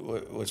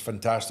was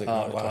fantastic.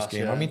 That last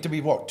game. Yeah. I mean, to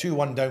be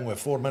 2-1 down with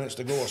 4 minutes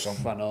to go or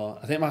something. I know.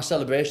 I think my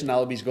celebration,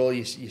 Albie's goal,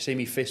 you see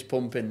me fist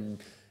pumping,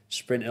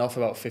 sprinting off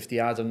about 50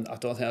 yards. And I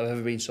don't think I've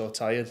ever been so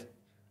tired.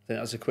 I think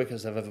that's the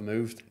quickest I've ever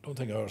moved. I don't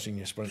think I've ever seen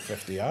you sprint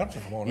 50 yards,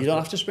 if I'm honest. You don't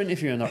have to sprint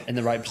if you're not in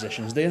the right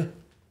positions, do you?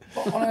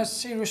 But on a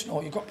serious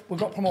note, we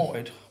got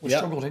promoted. We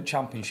struggled in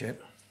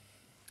Championship.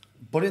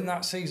 But in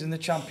that season, the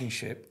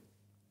Championship,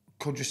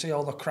 could you see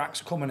all the cracks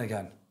coming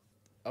again?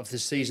 Of the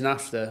season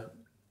after,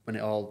 when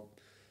it all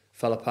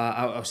fell apart,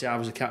 obviously I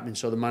was a captain,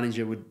 so the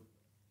manager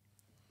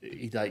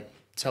he'd like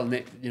tell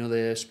Nick,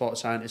 the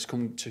sports scientist,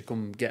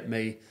 come get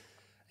me,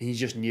 and he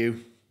just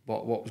knew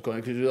what was going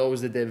on, because it was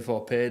always the day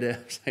before payday. I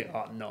was like,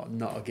 oh no,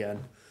 not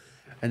again.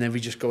 And then we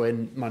just go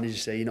in, manager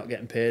say, you're not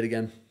getting paid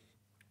again.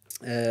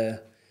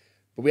 But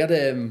we had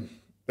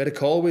a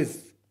call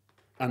with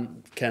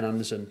Ken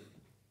Anderson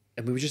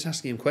and we were just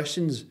asking him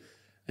questions,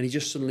 and he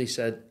just suddenly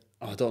said,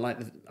 "Oh, I don't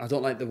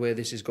like the way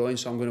this is going,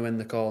 so I'm going to end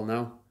the call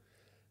now."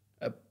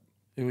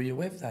 Who were you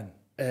with then?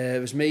 It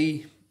was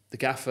me, the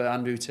gaffer,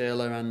 Andrew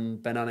Taylor,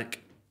 and Ben Anick,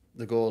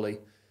 the goalie.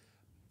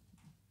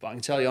 But I can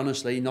tell you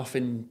honestly,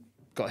 nothing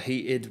got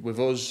heated with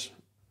us.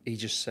 He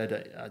just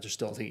said, "I just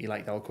don't think he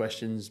liked our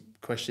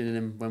questioning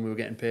him when we were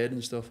getting paid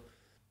and stuff."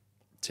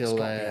 Till It's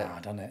got to be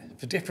hard, hasn't it?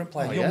 For different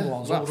players, yeah. young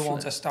ones, Well, older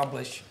ones,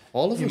 established.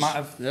 all of you us, might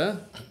have, yeah.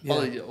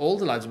 Well,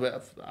 older lads,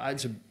 I had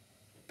to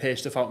pay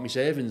stuff out of my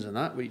savings and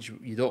that, which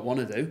you don't want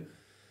to do.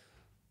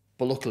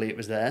 But luckily, it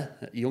was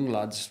there. Young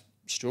lads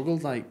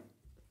struggled,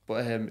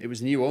 but it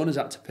was new owners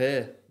had to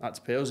pay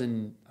us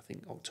in, I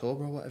think,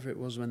 October or whatever it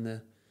was when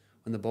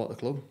they bought the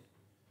club.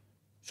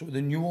 So the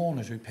new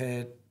owners who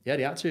paid. Yeah,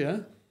 they had to. Yeah,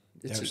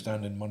 The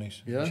outstanding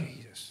monies. yeah.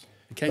 Jesus.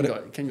 Ken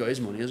got his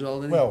money as well,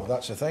 didn't he? Well,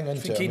 that's the thing, isn't I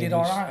it? think he did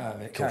all right out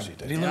of it. Of course Ken. he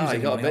did. Did he lose he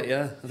any got a money? bit.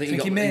 Yeah, I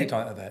think he made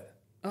out of it.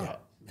 Oh,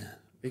 yeah.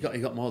 He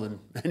got more than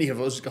any of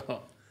us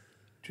got.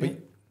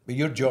 But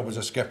your job as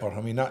a skipper,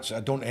 I mean, I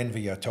don't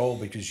envy you at all,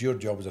 because your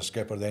job as a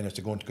skipper then is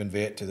to go and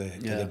convey it to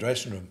the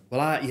dressing room. Well,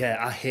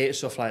 I hate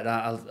stuff like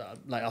that.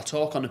 I'll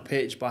talk on the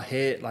pitch, but I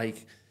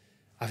hate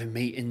having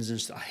meetings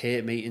and stuff. I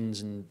hate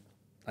meetings and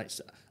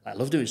I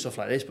love doing stuff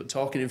like this, but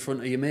talking in front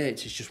of your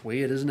mates is just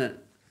weird, isn't it?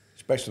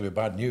 Especially with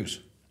bad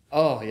news.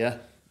 Oh yeah.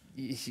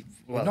 You've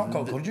not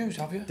got good news,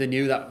 have you? They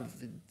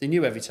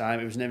knew every time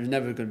it was never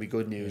going to be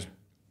good news.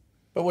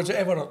 But was it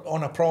ever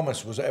on a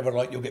promise? Was it ever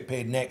like you'll get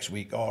paid next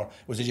week, or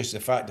was it just the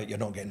fact that you're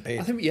not getting paid?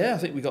 I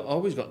think we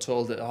always got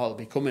told that it'll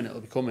be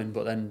coming,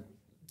 but then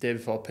day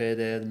before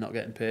payday they're not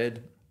getting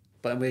paid.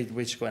 But then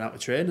we're just going out to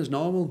train as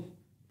normal.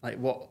 Like,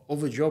 what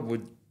other job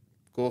would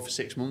go for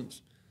 6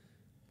 months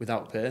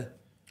without pay?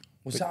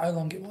 Was that how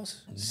long it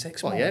was?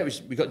 6 months? Well, yeah,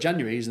 we got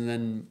January's, and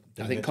then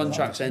I think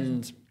contracts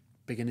end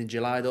beginning of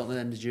July, don't they?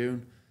 End of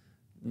June.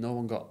 No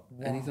one got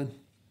anything.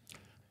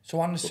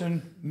 So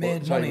Anderson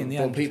made money in the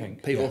end.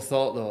 People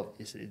thought though,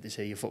 they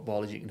say you're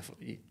footballers, you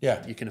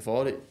can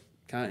afford it,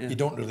 can't you? You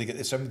don't really get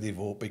the sympathy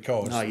vote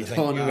because No, you they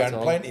don't think you at earn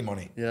all. plenty of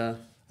money. Yeah,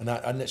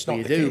 And it's not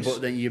you the do, case.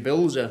 but then your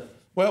bills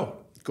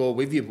go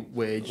with your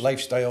wage.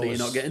 Lifestyle that you're is-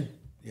 not getting.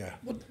 Yeah.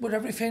 Would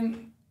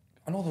everything...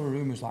 I know there were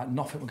rumours like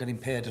nothing were getting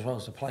paid as well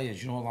as the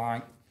players,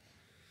 the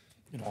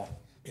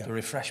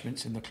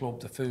refreshments in the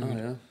club, the food. Oh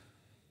yeah.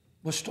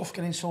 Was stuff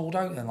getting sold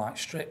out then, like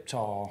stripped,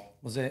 or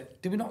was it...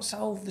 Did we not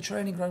sell the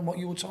training ground, what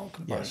you were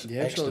talking about? Yes.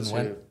 Yeah, Exton so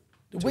went.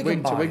 The to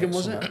Wigan to buy Wigan, it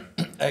was somewhere.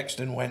 it?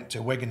 Exton went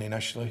to Wigan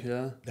initially,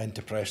 Yeah. then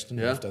to Preston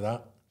Yeah. after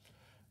that.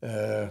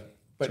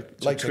 But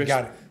To like Chris,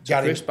 Gary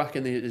Chris back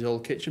in his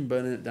old kitchen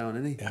burning it down,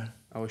 isn't he? Yeah.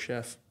 Our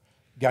chef.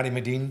 Gary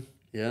Medine,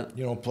 Yeah.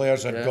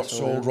 players had Yeah, got so,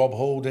 sold, yeah. Rob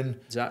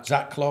Holden,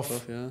 Zach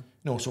Clough.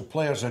 Yeah. So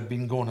players had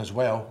been going as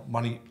well.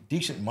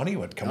 Decent money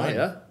would come Oh in.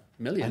 yeah.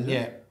 Million. And yeah.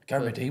 yet,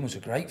 Gary Dean was a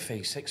great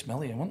fee, 6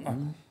 million,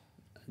 wasn't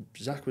it?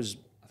 Zach was,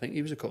 I think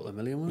he was a couple of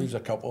million, he wasn't was a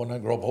couple,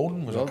 and Rob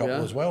Holden was a Rob, couple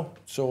yeah. as well.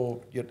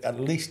 So you're at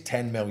least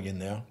 10 million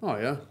there. Oh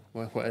yeah.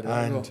 What did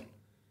I And go?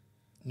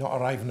 not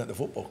arriving at the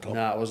football club.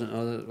 No, it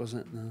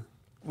wasn't. No.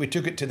 We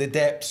took it to the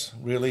depths,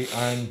 really,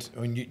 and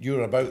I mean, you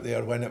were about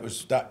there when it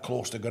was that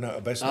close to going out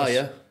of business. Oh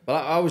yeah. Well,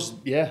 I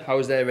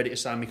was there ready to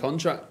sign my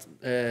contract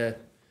for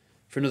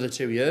another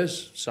 2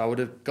 years. So I would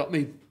have got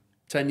me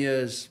 10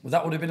 years Well,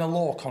 that would have been a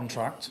law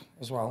contract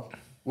as well.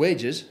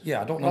 wages.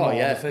 Yeah, I don't know Oh more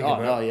yeah. the figure, Oh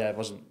but no, yeah. It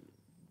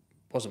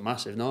wasn't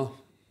massive, no,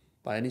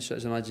 by any stretch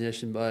of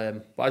imagination.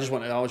 But I just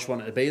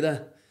wanted to be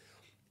there.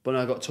 But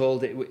I got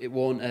told it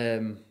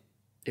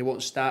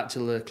won't start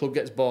till the club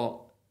gets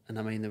bought. And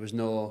I mean, there was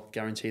no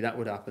guarantee that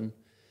would happen.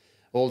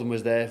 Oldham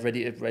was there,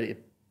 ready to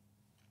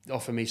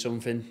offer me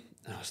something.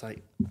 And I was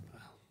like, well,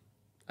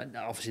 and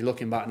obviously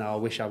looking back now, I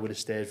wish I would have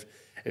stayed.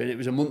 And it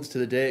was a month to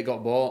the day it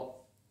got bought.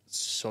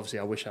 So obviously,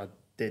 I wish I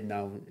did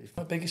now.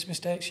 the biggest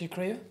mistakes of your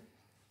career?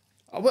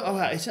 I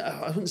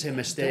wouldn't say a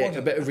mistake,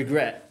 a bit of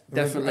regret,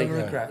 definitely.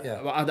 A regret,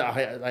 yeah.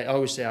 I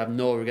always say I have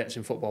no regrets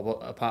in football, but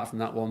apart from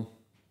that one,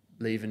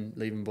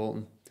 leaving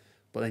Bolton.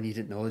 But then you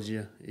didn't know, did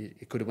you?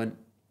 It could have went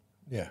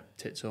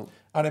tits up.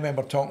 I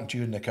remember talking to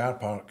you in the car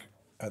park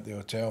at the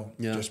hotel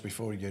Yeah. just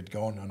before you'd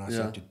gone, and I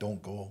said, "You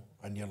don't go,"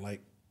 and you're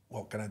like,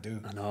 "What can I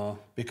do?" I know.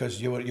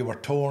 Because you were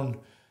torn.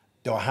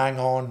 Do I hang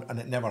on and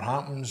it never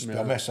happens? Do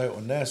I miss out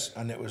on this?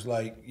 And it was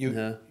like you.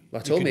 Yeah. I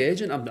told my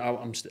agent,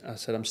 I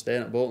said I'm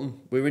staying at Bolton.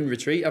 We were in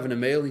retreat having a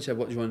meal, and he said,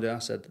 "What do you want to do?" I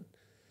said,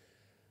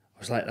 "I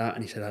was like that,"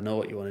 and he said, "I know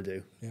what you want to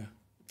do." Yeah.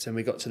 So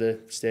we got to the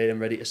stadium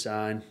ready to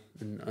sign,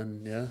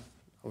 and yeah,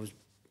 I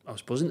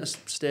was buzzing to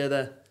stay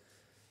there,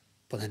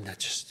 but then I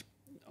just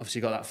obviously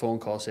got that phone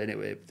call saying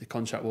the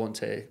contract won't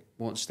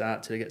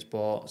start till it gets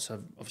bought. So I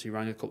obviously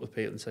rang a couple of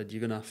people and said,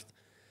 "You're gonna have to,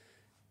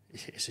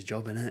 it's a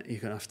job, innit? You're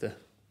gonna have to."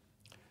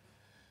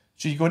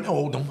 So you go into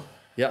Oldham.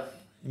 Yeah.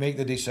 You make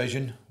the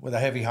decision with a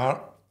heavy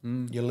heart.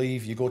 You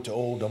leave. You go to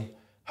Oldham.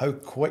 How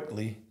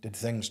quickly did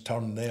things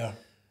turn there?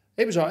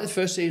 It was alright. The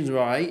first season was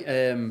alright.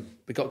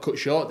 We got cut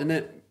short, didn't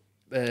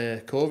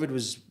it? COVID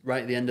was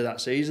right at the end of that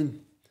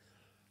season.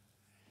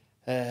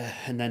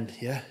 And then,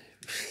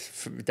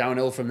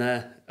 downhill from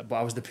there. But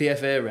I was the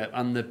PFA rep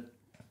and the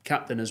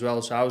captain as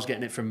well, so I was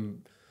getting it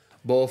from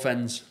both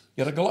ends.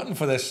 You're a glutton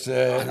for this,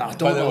 I by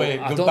don't the know. way.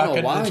 I Go don't back know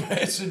into why. the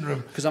dressing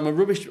room. Because I'm a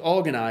rubbish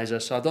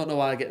organiser, so I don't know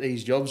why I get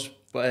these jobs.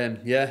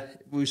 But yeah,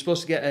 we were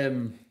supposed to get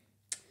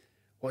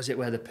what is it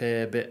where they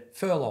pay a bit?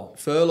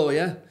 Furlough,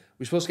 yeah.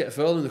 We were supposed to get a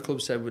furlough, and the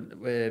club said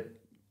we're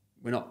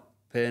not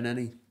paying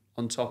any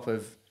on top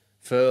of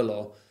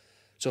furlough.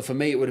 So for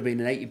me, it would have been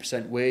an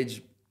 80%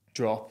 wage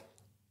drop.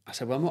 I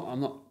said, well, I'm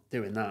not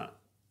doing that.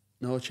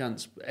 No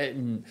chance.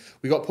 And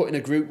we got put in a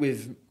group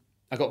with.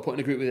 I got put in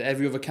a group with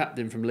every other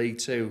captain from League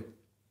Two.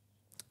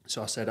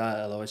 So I said,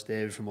 hello, it's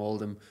David from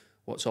Oldham.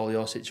 What's all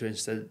your situation?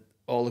 Said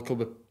all the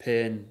club are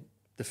paying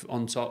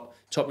on top,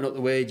 topping up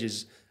the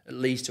wages at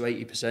least to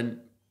 80%.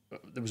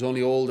 There was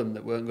only Oldham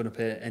that weren't going to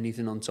pay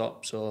anything on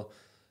top. So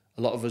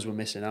a lot of us were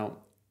missing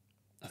out.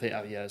 I think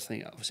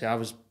obviously I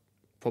was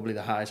probably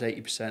the highest,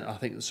 80%. I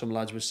think some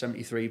lads were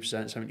 73%,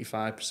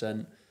 75%.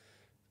 And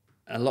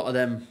a lot of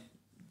them,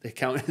 they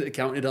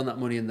counted on that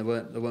money and they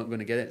weren't going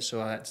to get it.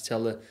 So I had to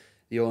tell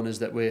the owners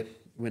that we're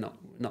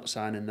not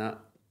signing that.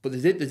 But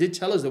they did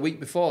tell us the week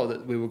before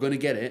that we were going to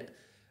get it,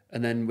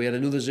 and then we had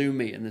another Zoom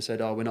meeting and they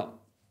said, "Oh,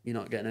 you're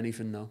not getting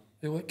anything now."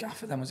 Who were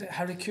gaffer then? Was it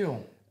Harry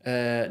Kuehl?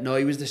 No,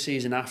 he was the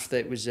season after.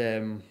 It was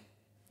the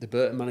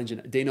Burton manager,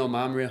 Dino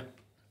Marmaria.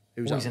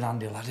 He's an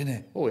handy lad, isn't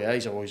he? Oh yeah,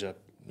 he's a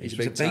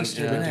big tank. Beast,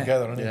 isn't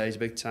he? Yeah, he's a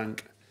big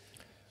tank.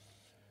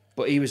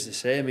 But he was the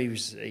same.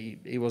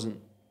 He wasn't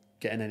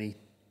getting any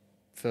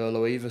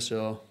furlough either,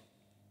 so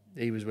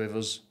he was with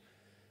us.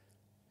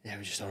 Yeah, it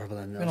was just horrible.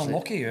 Then been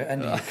unlucky at the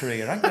end of your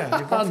career, haven't you?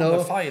 You've gone from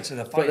the fire to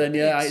the fire. But then,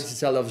 I had to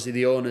tell obviously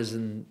the owners,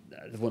 and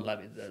they wouldn't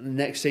let me. The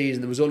next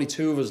season, there was only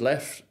 2 of us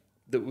left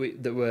that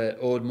were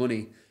owed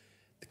money.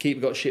 The keeper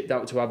got shipped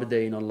out to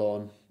Aberdeen on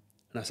loan,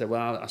 and I said,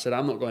 "Well,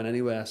 I'm not going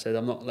anywhere." I said,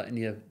 "I'm not letting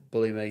you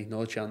bully me,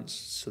 no chance."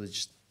 So they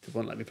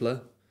won't let me play.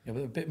 Yeah,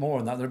 but a bit more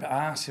than that. They're a bit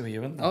arsey with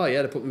you, weren't they? Oh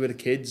yeah, they put me with the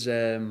kids.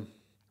 You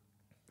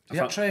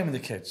had training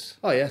with the kids?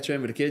 Oh yeah,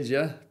 train with the kids.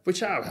 Yeah,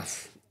 which I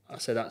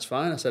said that's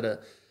fine. I said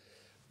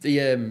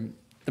the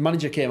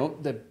manager came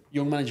up. The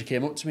young manager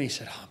came up to me. He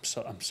said,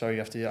 I'm sorry you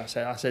have to do that.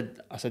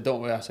 I said,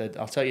 don't worry. I said,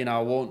 I'll tell you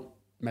now, I won't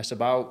mess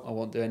about. I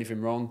won't do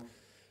anything wrong.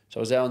 So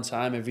I was there on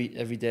time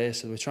every day.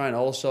 So we're trying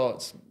all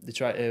sorts.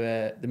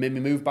 They made me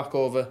move back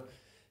over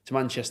to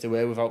Manchester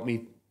way without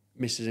me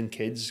missus and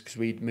kids because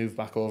we'd moved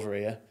back over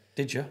here.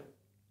 Did you?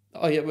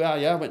 Oh yeah,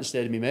 I went and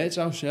stayed at my mate's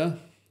house. Yeah.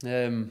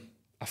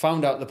 I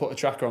found out they put a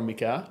tracker on my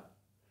car.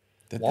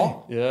 Did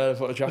what? they? Yeah, they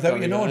put a tracker Without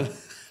on you knowing?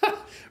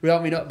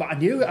 Without me knowing. But I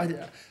knew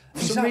it. For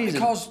Is some that reason,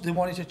 because they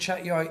wanted to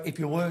check you out if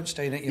you weren't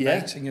staying at your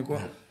mate's and you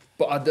go?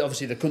 But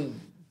obviously they couldn't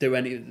do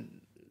any.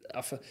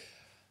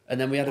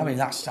 And then we had. I mean,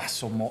 that's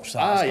so much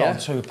that gone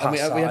too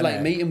past. We had like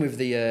a meeting with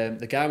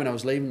the guy when I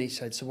was leaving. He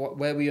said, "So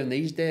where were you on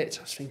these dates?"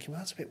 I was thinking, well,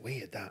 that's a bit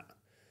weird that.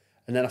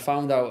 And then I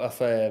found out of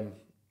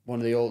one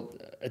of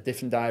a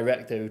different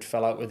director who'd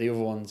fell out with the other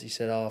ones. He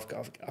said, "Oh,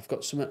 I've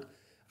got something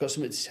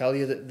to tell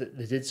you that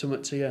they did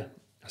something to you."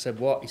 I said,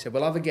 "What?" He said,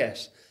 "Well, have a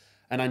guess."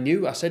 And I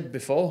knew. I said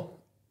before.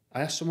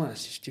 I asked someone, I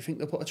said, "Do you think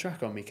they'll put a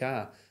tracker on my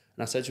car?"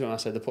 And I said to him,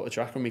 "They put a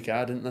tracker on my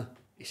car, didn't they?"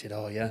 He said,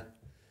 "Oh yeah,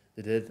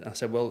 they did." And I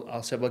said,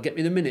 "Well, get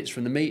me the minutes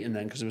from the meeting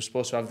then, because we were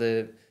supposed to have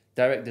the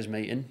directors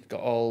meeting,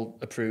 got all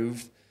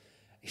approved."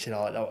 He said,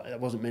 "Oh, that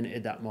wasn't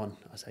minuted, that one."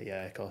 I said,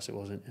 "Yeah, of course it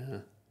wasn't." Yeah.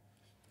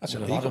 That's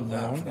illegal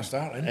now from the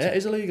start, isn't it? Yeah, it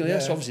is illegal. Yeah,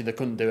 so obviously they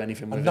couldn't do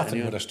anything with and it. Nothing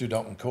anyway. would have stood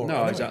up in court. No,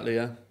 anyway. exactly.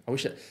 Yeah, I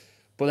wish it.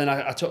 But then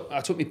I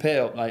took my pay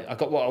up. Like I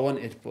got what I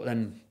wanted, but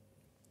then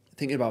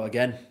thinking about it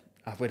again,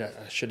 I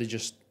should have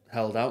just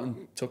held out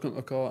and took him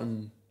to court.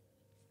 And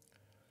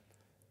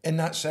in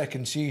that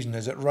second season,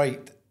 is it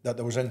right that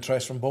there was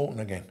interest from Bolton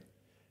again?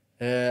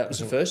 It was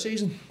the first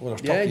season. Well,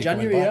 yeah, in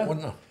January. Back, yeah,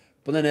 wasn't there?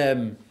 but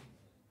then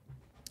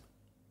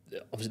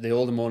obviously the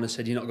older owner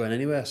said, "You're not going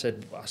anywhere." I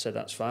said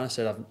that's fine. I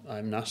said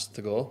I'm asked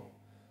to go.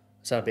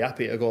 I said I'd be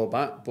happy to go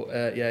back, but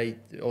the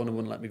owner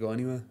wouldn't let me go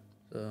anywhere.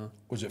 So.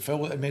 Was it Phil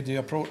that made the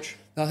approach?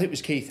 No, I think it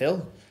was Keith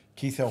Hill.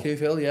 Keith Hill. Keith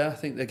Hill, yeah. I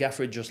think the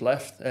gaffer had just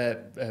left.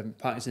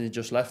 Parkinson had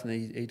just left,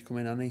 and he'd come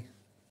in, hadn't he?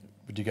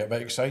 Would you get a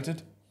bit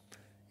excited?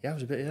 Yeah, I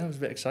was a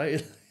bit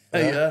excited. Yeah.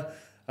 Yeah.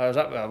 I was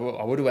happy. I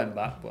would have went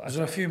back, but Was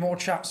there a few more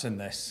chats in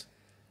this?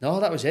 no,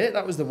 that was it.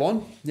 That was the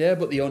one. Yeah,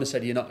 but the owner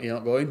said you're not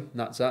going. And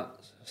that's that.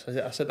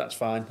 So I said that's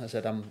fine. I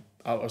said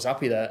I was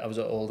happy there. I was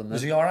at Oldham then.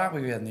 Was he all right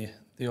with you and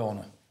the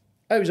owner?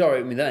 He was all right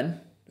with me then.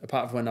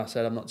 Apart from when I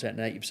said I'm not taking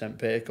an 80%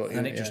 pay cut.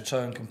 And it just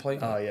turned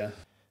completely. Oh yeah.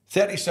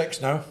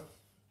 36 now.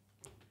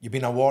 You've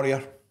been a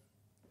warrior.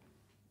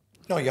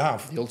 No, you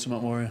have. The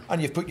ultimate warrior.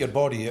 And you've put your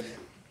body,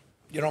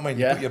 you know what I mean?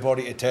 Yeah. You put your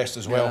body to test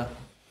as well. Yeah.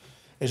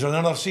 Is there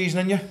another season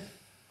in you?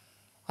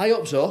 I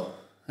hope so.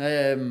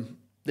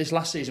 This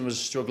last season was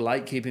a struggle,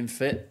 like keeping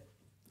fit.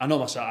 I know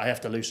myself. I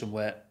have to lose some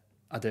weight.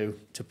 I do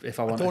if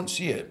I want. I don't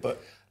see it,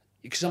 but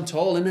because I'm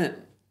tall, innit?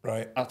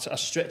 right. I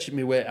stretched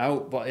my weight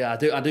out, but yeah,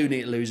 I do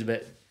need to lose a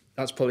bit.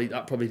 That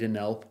probably didn't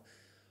help.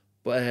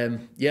 But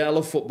I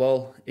love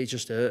football. It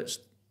just hurts,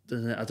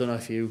 doesn't it? I don't know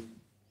if you,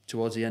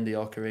 towards the end of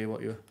your career,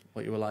 what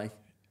you were like.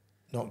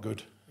 Not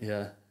good.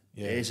 Yeah.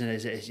 It is, and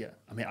it is, yeah.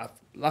 I mean,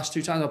 last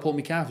 2 times I pulled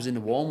my calf was in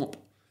the warm-up.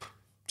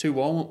 2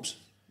 warm-ups.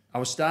 I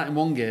was starting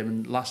one game,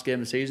 and last game of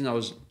the season I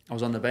was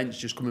on the bench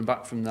just coming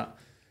back from the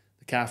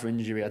calf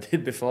injury I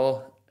did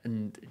before,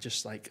 and it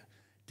just like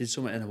did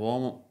something in the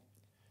warm-up.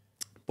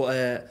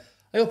 But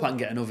I hope I can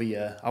get another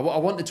year. I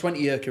want a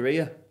 20-year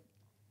career.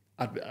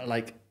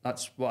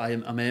 That's what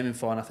I'm aiming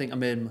for, and I think I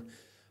made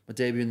my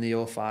debut in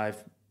the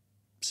 05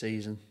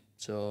 season,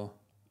 so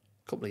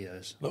a couple of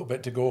years. A little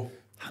bit to go.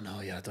 I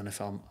know, yeah. I don't know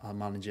if I'll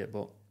manage it,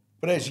 but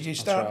as you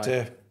start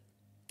to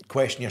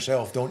question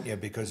yourself, don't you?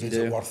 Because is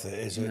it worth it?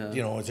 Is it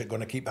is it going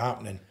to keep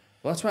happening?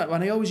 Well, that's right.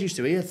 When I always used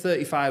to hear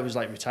 35 was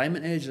like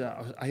retirement age,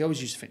 I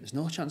always used to think there's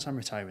no chance I'm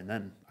retiring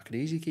then. I could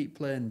easily keep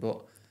playing,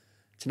 but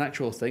it's an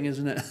actual thing,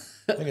 isn't it?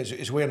 I think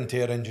it's wear and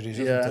tear injuries,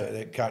 isn't it?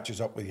 It catches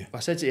up with you.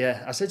 I said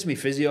to my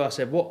physio, I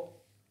said,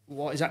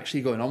 what is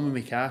actually going on with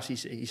my calves? He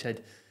said,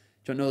 do you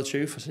want to know the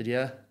truth? I said,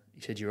 yeah.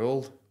 He said, you're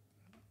old.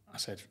 I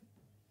said,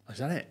 is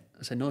that it?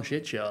 I said, no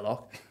shit,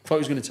 Sherlock. Thought he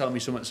was going to tell me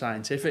something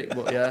scientific,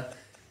 but yeah.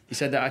 He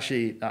said that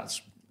actually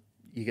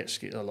you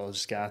get a lot of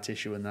scar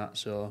tissue and that,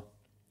 so.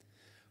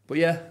 But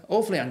yeah,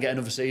 hopefully I can get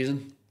another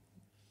season.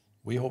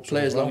 We hope so.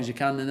 Play as long as you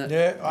can, innit?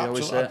 Yeah,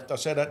 absolutely. I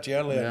said that to you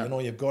earlier. Yeah.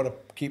 You've got to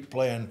keep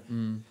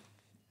playing.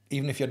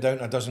 Even if you're down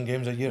a dozen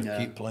games a year,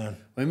 keep playing.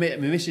 My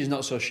missus is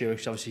not so sure,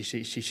 because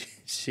obviously she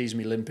sees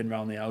me limping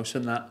around the house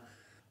and that.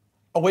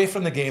 Away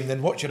from the game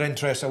then, what's your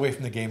interest away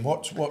from the game?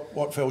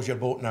 What fills your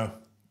boat now?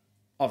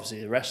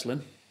 Obviously the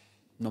wrestling,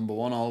 number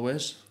one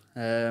always.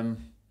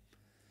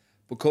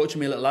 But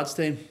coaching my little lads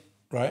team.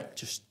 Right.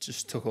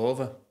 Just took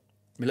over.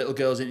 My little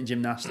girl's into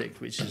gymnastics,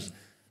 which is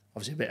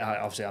obviously a bit hard.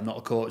 Obviously I'm not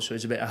a coach, so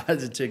it's a bit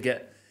harder to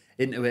get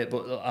into it,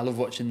 but I love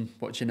watching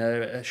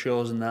her at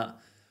shows and that.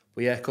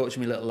 But yeah,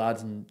 coaching my little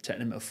lads and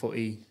taking them to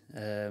footy.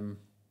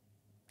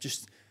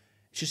 It's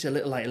just a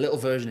little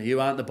version of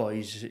you, aren't the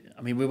boys?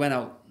 I mean, we went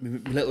out,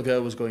 my little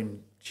girl was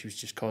going, she was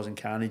just causing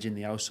carnage in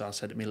the house, so I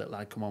said to me little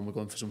lad, come on, we're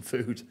going for some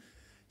food.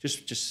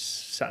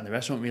 Just sat in the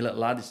restaurant with my little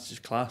lad, it's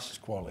just class. It's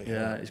quality.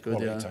 Yeah, it's good,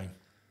 quality time.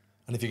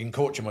 And if you can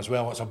coach them as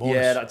well, it's a bonus.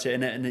 Yeah, that's it,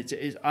 innit? And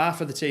it's half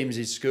of the team is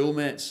his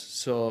schoolmates,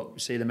 so we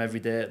see them every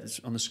day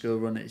on the school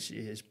run,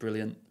 it's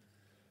brilliant.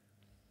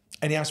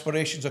 Any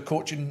aspirations of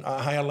coaching at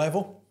a higher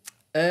level?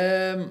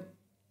 I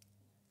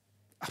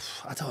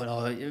don't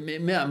know.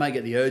 I might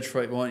get the urge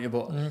for it, won't you?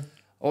 But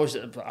always,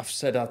 I've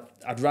said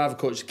I'd rather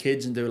coach the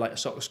kids and do like a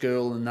soccer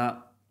school and that.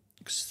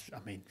 Because I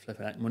mean,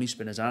 flipping heck, money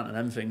spinners aren't and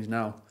them things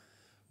now.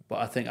 But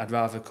I think I'd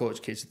rather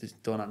coach kids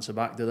that don't answer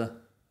back, do they?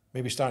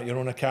 Maybe start your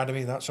own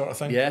academy, that sort of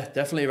thing. Yeah,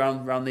 definitely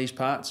around these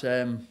parts.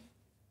 And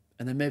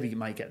then maybe you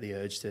might get the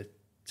urge to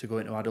go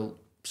into adult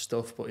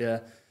stuff. But yeah,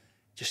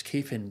 just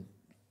keeping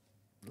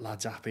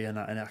lads happy and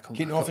that. And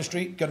keep them off the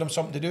street, give them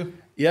something to do.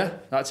 Yeah,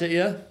 that's it.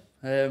 Yeah.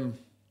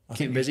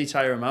 Keep them busy,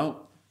 tire them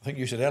out. I think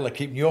you said earlier,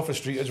 keeping you off the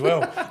street as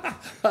well.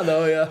 I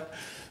know, yeah.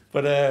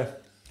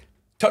 But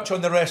touch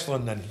on the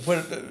wrestling then.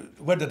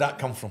 Where did that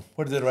come from?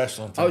 Where did the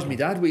wrestling come from? That was my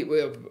dad.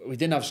 We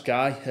didn't have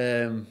Sky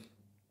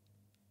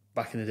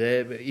back in the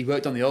day. But he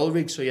worked on the oil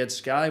rig, so he had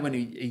Sky when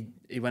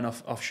he went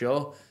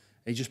offshore.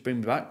 He just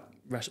bring me back.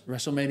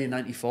 WrestleMania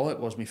 94, it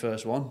was my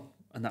first one.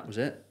 And that was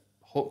it.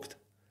 Hooked.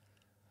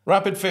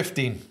 Rapid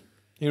 15.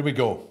 Here we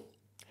go.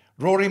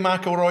 Rory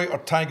McIlroy or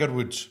Tiger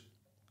Woods?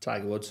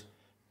 Tiger Woods.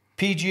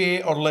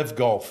 PGA or Live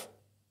Golf?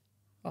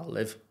 I'll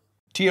Live.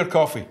 Tea or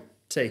coffee?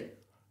 Tea.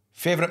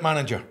 Favourite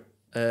manager?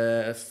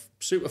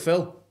 Super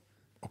Phil.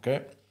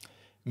 Okay.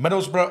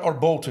 Middlesbrough or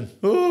Bolton?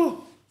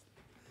 Oh,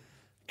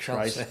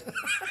 Christ.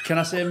 Can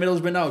I say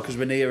Middlesbrough now? Because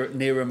we're nearer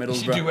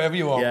Middlesbrough. You do whatever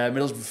you want. Yeah,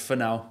 Middlesbrough for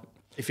now.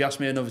 If you ask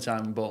me another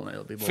time in Bolton,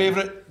 it'll be Bolton.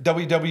 Favourite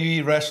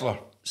WWE wrestler?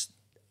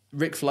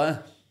 Ric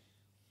Flair.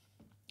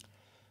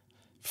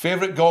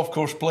 Favourite golf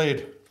course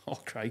played? Oh,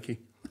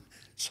 crikey.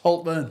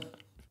 Saltburn.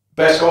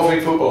 Best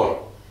golfing footballer?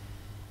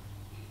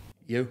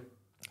 You.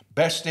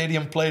 Best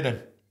stadium played in?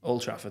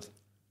 Old Trafford.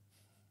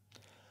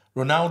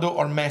 Ronaldo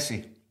or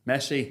Messi?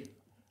 Messi.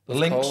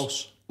 Of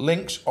course.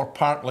 Links or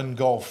Parkland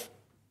golf?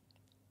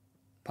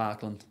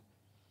 Parkland.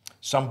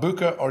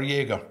 Sambuca or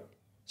Jaeger?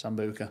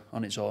 Sambuca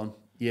on its own.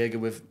 Jaeger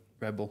with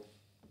Red Bull.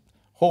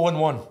 Hole in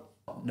one?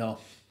 No.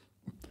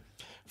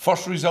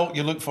 First result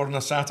you look for on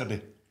a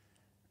Saturday?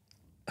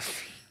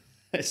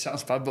 It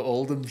sounds bad, but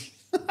Oldham's.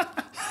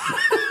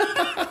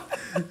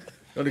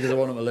 Only because I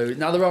want them to lose.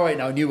 Now they're all right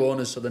now, new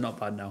owners, so they're not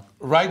bad now.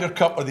 Ryder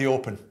Cup or the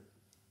Open?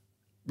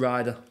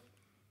 Ryder.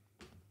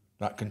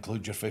 That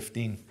concludes your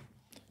 15.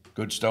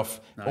 Good stuff.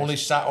 Nice. Only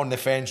sat on the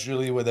fence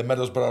really with the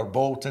Middlesbrough or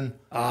Bolton.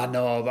 Ah,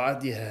 no,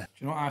 but yeah. Do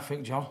you know what I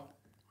think, John?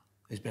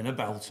 He's been a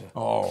belter.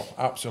 Oh,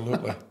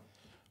 absolutely.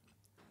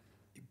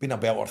 You've been a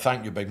belter.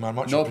 Thank you, big man.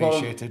 Much No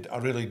appreciated.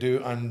 problem. I really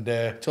do. And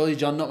Told you,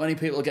 John, not many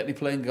people will get me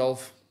playing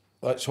golf.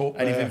 let's hope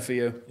Anything for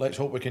you. Let's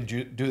hope we can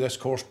do this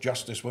course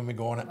justice when we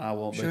go on it. I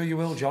won't be. Sure you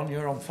will, John.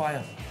 You're on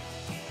fire.